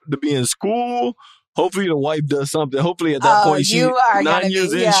enough to be in school. Hopefully the wife does something. Hopefully at that point, you are 9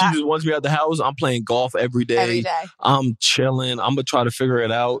 years in, yeah. she just wants me at the house. I'm playing golf every day. Every day. I'm chilling. I'm going to try to figure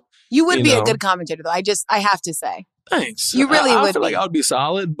it out. You would be a good commentator, though. I have to say. Thanks. You really would. I feel like I would be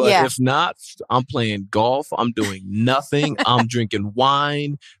solid, but if not, I'm playing golf. I'm doing nothing. I'm drinking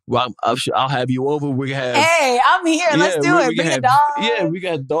wine. Well, I'll have you over. We have. Hey, I'm here. Let's do it. Bring a dog. Yeah, we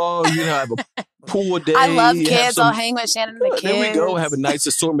got dogs. Have a pool day. I love kids. I'll hang with Shannon and the kids. There we go. Have a nice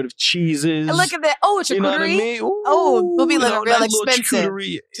assortment of cheeses. And look at that. Oh, charcuterie. You know what I mean? Ooh, we'll be living real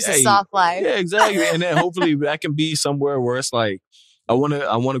expensive. Just a soft life. Yeah, exactly. And then hopefully that can be somewhere where it's like, I want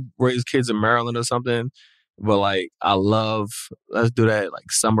to raise kids in Maryland or something. But let's do that,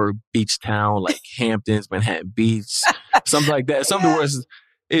 like summer beach town, like Hamptons, Manhattan Beach, something like that. Something where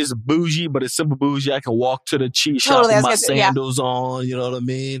it's bougie, but it's simple bougie. I can walk to the cheese shop with my sandals on, you know what I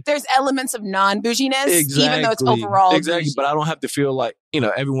mean? There's elements of non-bouginess, even though it's overall Exactly, bougie. But I don't have to feel like,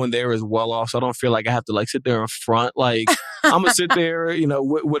 everyone there is well off, so I don't feel like I have to like sit there in front. Like, I'm going to sit there,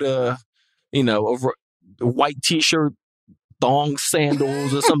 with a white t-shirt, thong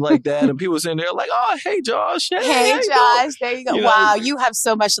sandals or something like that, and people sitting there like, "Oh, hey, Josh. Hey, Josh. There you go. Wow, you have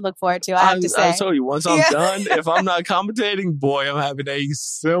so much to look forward to. I have to say. I told you, once I'm done, if I'm not commentating, boy, I'm having a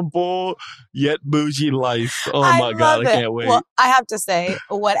simple yet bougie life. Oh my God, I can't wait. Well, I have to say,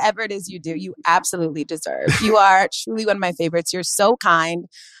 whatever it is you do, you absolutely deserve. You are truly one of my favorites. You're so kind.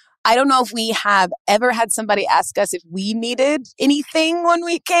 I don't know if we have ever had somebody ask us if we needed anything when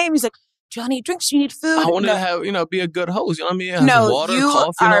we came. He's like, do you need drinks? Do you need food? I want to have, be a good host. You know what I mean? Have no, water, you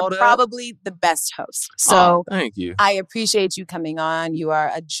coffee, are and all that. Probably the best host. So thank you. I appreciate you coming on. You are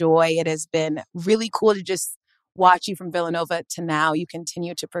a joy. It has been really cool to just watch you from Villanova to now. You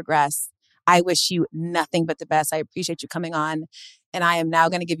continue to progress. I wish you nothing but the best. I appreciate you coming on. And I am now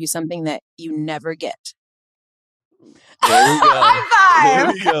going to give you something that you never get. There we go.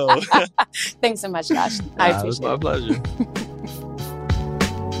 High five. There we go. Thanks so much, Josh. I appreciate it. It was my pleasure.